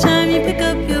time you pick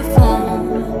up your phone.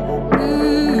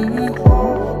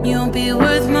 You won't be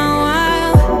worth my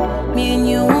while. Me and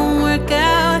you won't work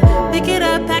out. Pick it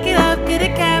up, pack it up, get a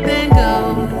cab and go.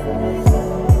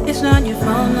 It's not your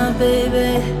fault, my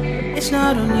baby. It's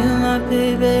not on you, my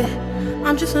baby.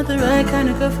 I'm just not the right kind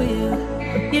of girl for you.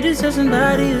 You deserve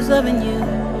somebody who's loving you.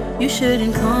 You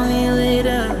shouldn't call me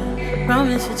later.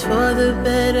 Promise it's for the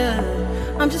better.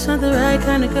 I'm just not the right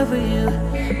kind of girl for you,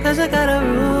 'cause I got a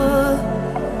rule.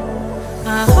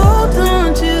 I hold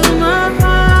on to my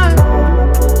heart,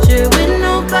 share with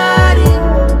nobody.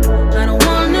 I don't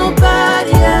want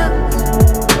nobody else.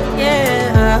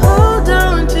 Yeah, I hold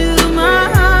on to my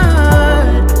heart,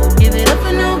 give it up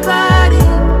for nobody.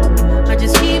 I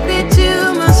just keep it to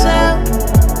myself.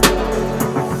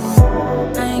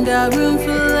 I ain't got room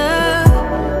for love.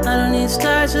 I don't need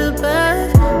stars above.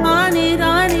 All I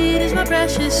need is my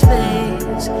precious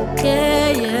space.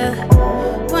 Yeah.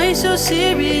 Why you so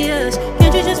serious?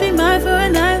 Can't you just be mine for a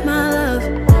night, my love?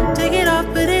 Take it off,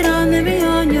 put it on, then be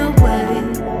on your way.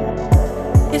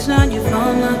 It's not your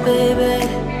fault, my baby.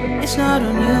 It's not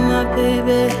on you, my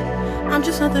baby. I'm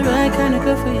just not the right kind of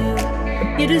girl for you.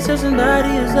 You deserve somebody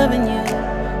who's loving you.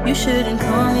 You shouldn't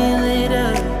call me later.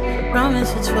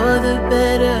 Promise it's for the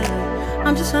better.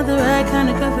 I'm just not the right kind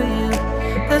of girl for you,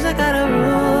 'cause I got a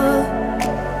rule.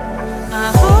 I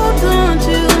hold on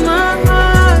to my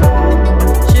heart,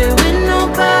 share with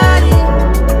nobody.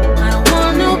 I don't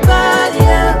want nobody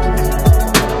else.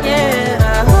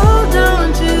 Yeah, I hold on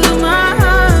to my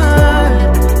heart,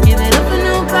 give it up for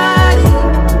nobody.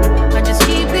 I just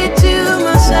keep it to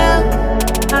myself.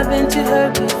 I've been too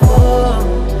hurt before.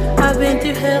 I've been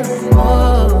through hell and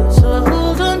more. So I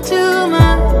hold on to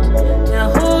my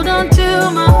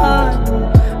heart.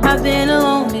 I've been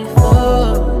alone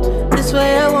before. This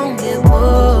way I won't get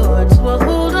bored. So I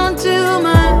hold on to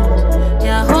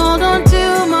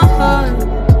my heart.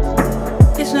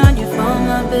 It's not your fault,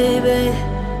 my baby.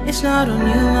 It's not on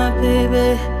you, my baby.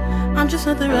 I'm just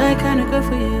not the right kind of girl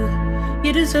for you.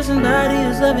 You deserve somebody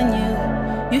who's loving you.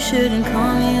 You shouldn't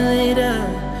call me later.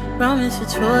 Promise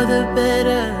it's for the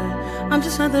better. I'm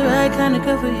just not the right kind of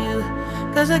girl for you,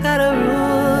 'cause I got a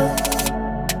rule.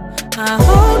 I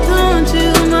hold on to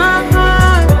my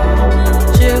heart,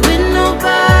 share with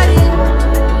nobody.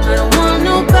 I don't want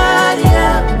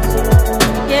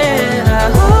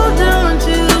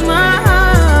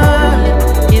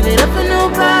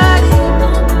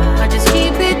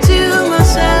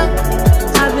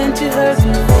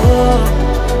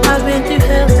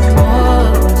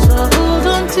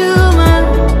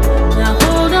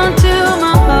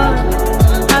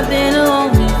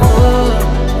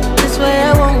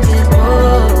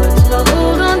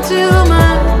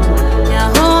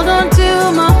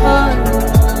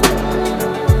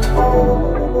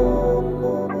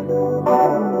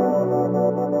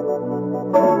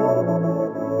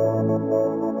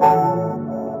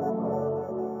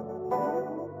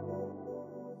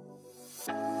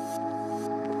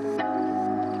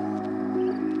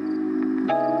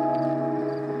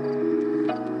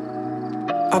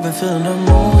I've been feeling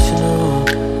emotional,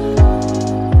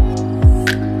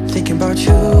 thinking about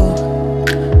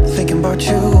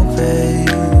you, babe.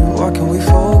 What can we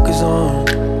focus on?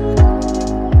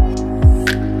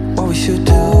 What we should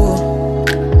do?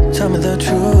 Tell me the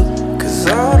truth, 'cause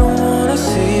I don't wanna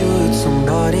see you with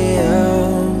somebody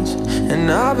else. And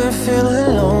I've been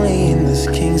feeling lonely in this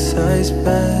king-size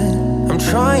bed. I'm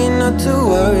trying not to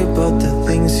worry about the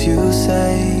things you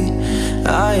say.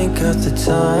 I ain't got the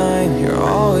time, you're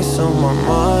always on my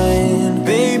mind.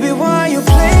 Baby, why you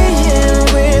playing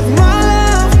with my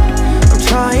love? I'm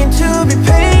trying to be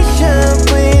patient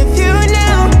with you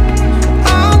now.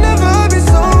 I'll never be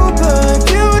sober if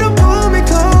you don't pull me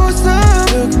closer.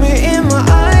 Look me in my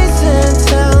eyes and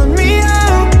tell me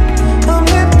how. I'm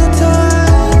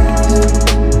hypnotized,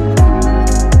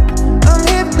 I'm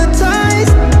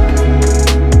hypnotized.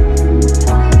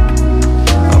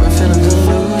 I've been feeling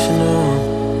delusional,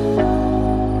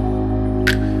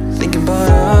 thinking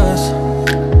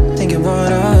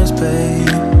about us, babe.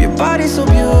 Your body's so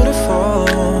beautiful,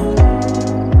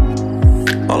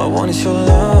 all I want is your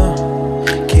love,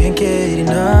 can't get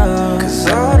enough. 'Cause I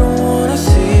don't wanna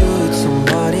see you with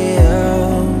somebody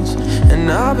else. And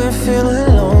I've been feeling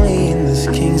lonely in this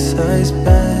king-size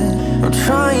bed. I'm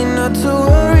trying not to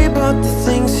worry about the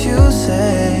things you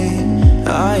say. I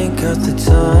ain't got the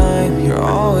time, you're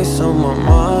always on my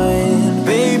mind.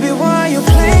 Baby, why you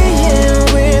playing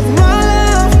with my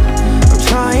love? I'm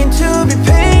trying to be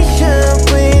patient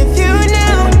with you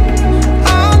now.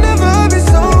 I'll never be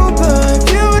sober if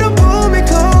you don't pull me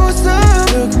closer.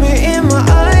 Look me in my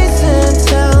eyes and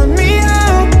tell me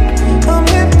how. I'm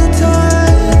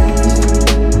hypnotized,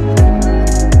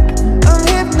 I'm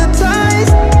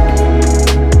hypnotized.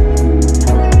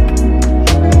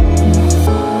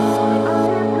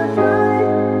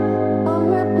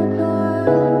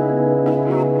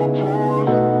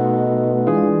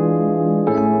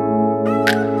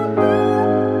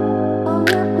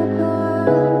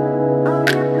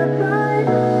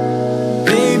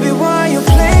 Baby, why you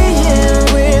playing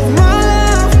with my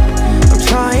love? I'm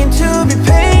trying to be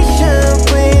patient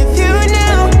with you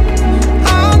now.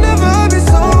 I'll never be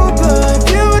sober if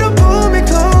you don't pull me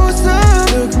closer.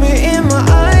 Look me in my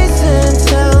eyes and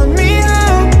tell me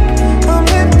how. I'm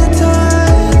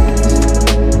hypnotized,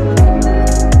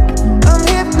 I'm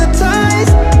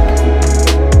hypnotized.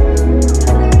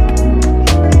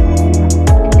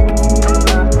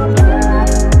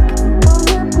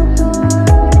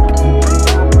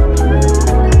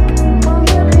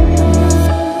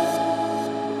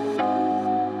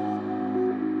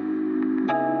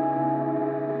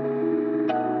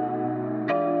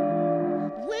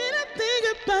 When I think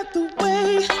about the way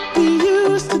we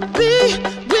used to be,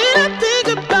 when I think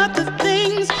about the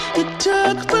things you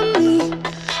took from me,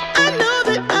 I know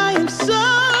that I am so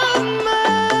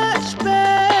much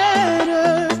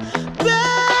better,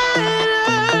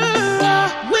 better.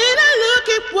 When I look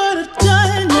at what I've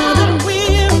done now that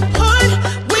we're apart,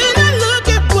 when I look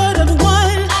at what I've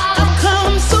won, I've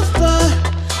come so far.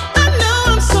 I know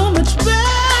I'm so much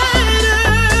better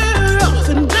off,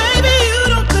 and baby, you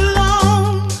don't belong.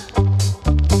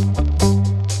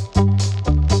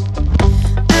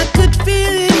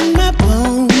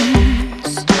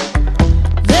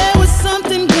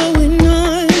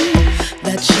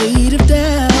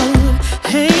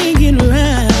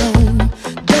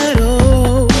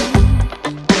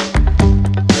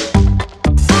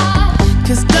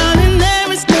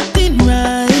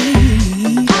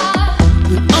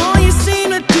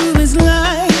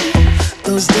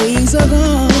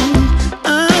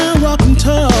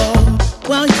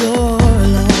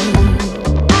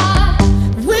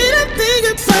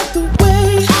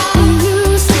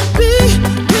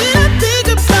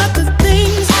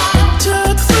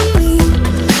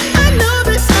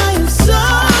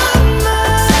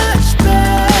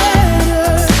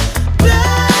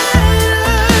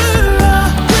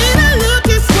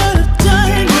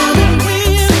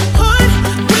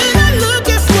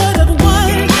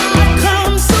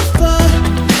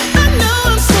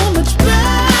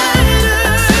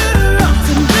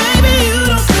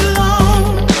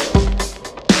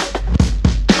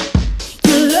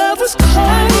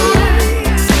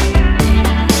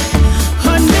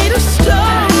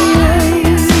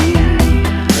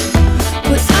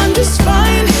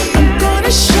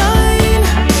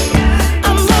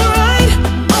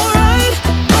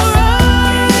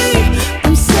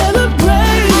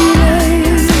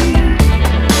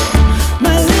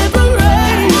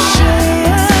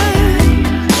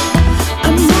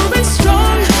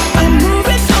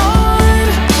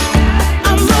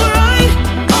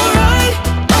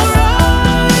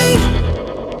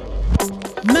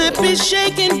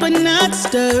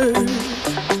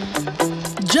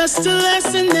 just a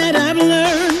lesson that I've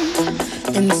learned.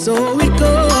 And so it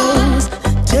goes,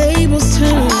 tables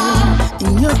turn,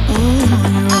 and you're on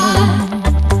your own.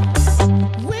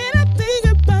 When I think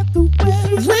about the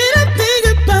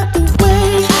way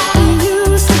we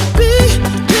used to be,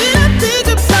 when I think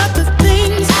about the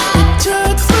things you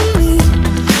took from me,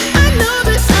 I know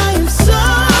that I am so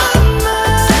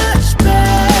much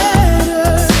better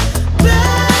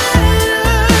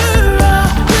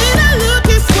off. When I look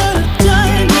at what I've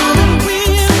done, now that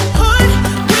we're apart,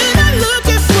 when I look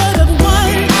at what I've won,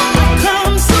 I've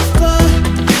come so far,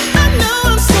 I know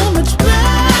I'm so much better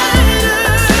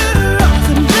off.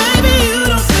 And baby, you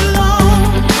don't belong.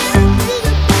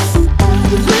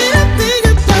 When I think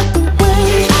about the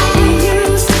way we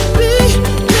used to be,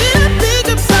 when I think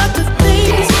about the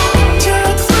things you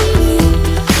took from me,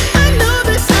 I know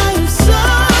that I am so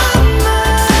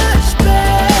much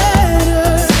better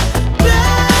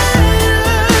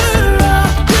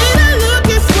off. When I look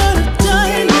at what I've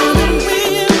done, now that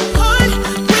we're apart,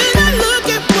 when I look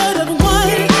at what I've won,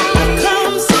 I've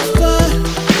come so far,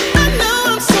 I know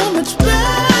I'm so much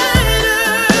better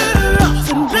off.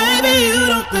 And baby, you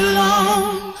don't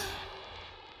belong.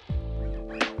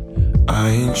 I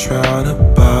ain't trying to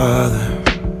bother.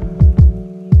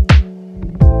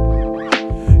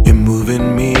 You're moving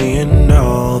me in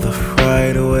all the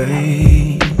right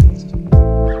ways,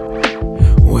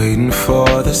 waiting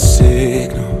for the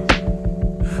signal.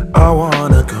 I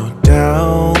wanna go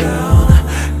down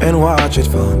and watch it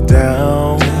fall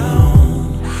down,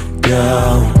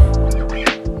 down.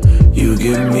 You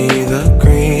give me the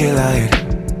green light,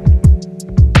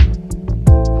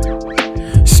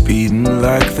 speeding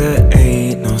like there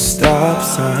ain't no stop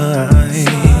sign.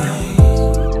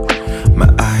 My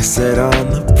eyes set on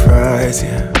the prize,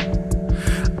 yeah.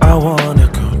 I wanna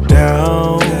go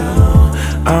down,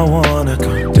 I wanna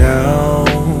go down.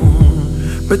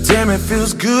 But damn, it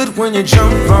feels good when you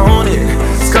jump on it.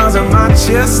 Scars on my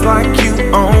chest like you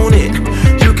own it.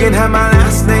 You can have my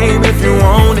last name if you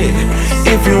want it,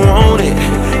 if you want it,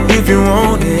 if you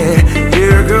want it.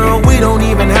 Yeah, girl, we don't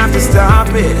even have to stop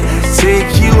it.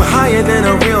 Take you higher than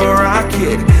a real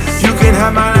rocket. You can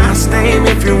have my last name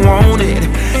if you want it,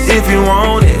 if you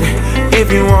want it,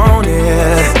 if you want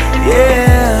it.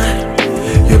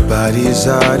 Yeah, your body's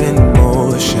art in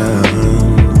motion,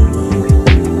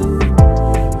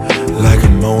 like a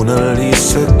Mona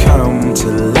Lisa come to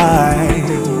life.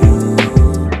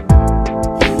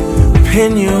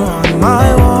 Pin you on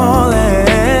my wall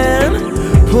and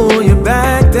pull you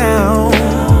back down.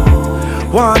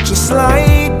 Watch you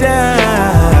slide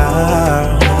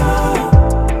down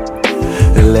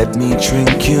and let me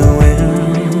drink you in.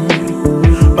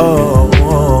 Oh,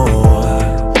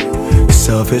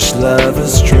 selfish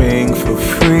lovers drink for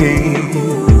free.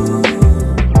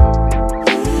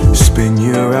 Spin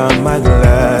you around my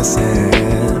glass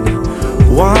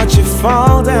and watch you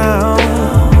fall down,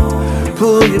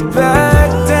 pull you back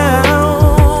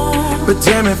down. But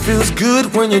damn, it feels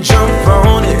good when you jump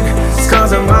on it.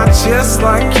 Scars on my chest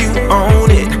like you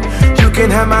own it. You can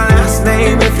have my last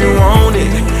name if you want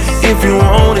it, if you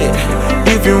want it,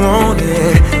 if you want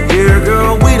it. Yeah,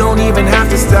 girl, we don't even have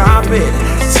to stop it.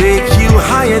 Take you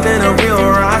higher than a real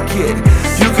rocket.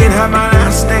 You can have my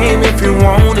last name if you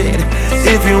want it,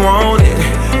 if you want it,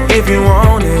 if you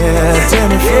want it.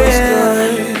 Damn, it feels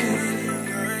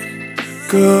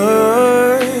good,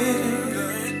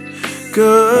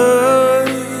 good,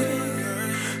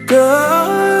 good.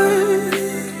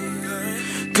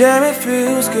 Damn, it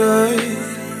feels good.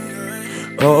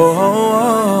 Oh,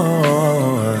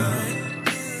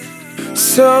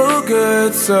 so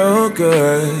good, so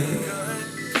good.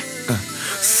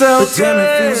 So but damn, it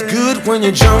feels good when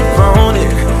you jump on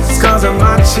it. Scars on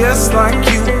my chest like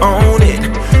you own it.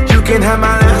 You can have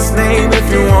my last name if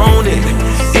you want it,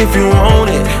 if you want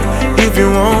it, if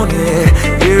you want it.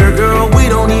 Yeah, girl, we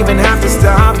don't even have to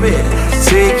stop it.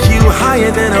 Take you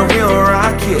higher than a real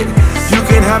rocket. You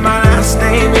can have my last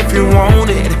name if you want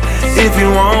it, if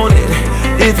you want it,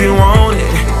 if you want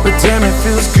it. But damn, it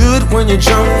feels good when you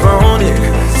jump on it.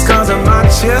 Scars on my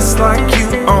chest like you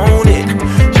own it.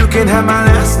 You can have my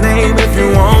last name if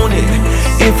you want it,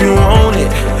 if you want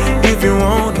it, if you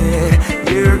want it.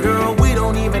 Yeah, girl, we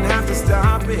don't even have to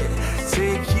stop it.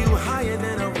 Take you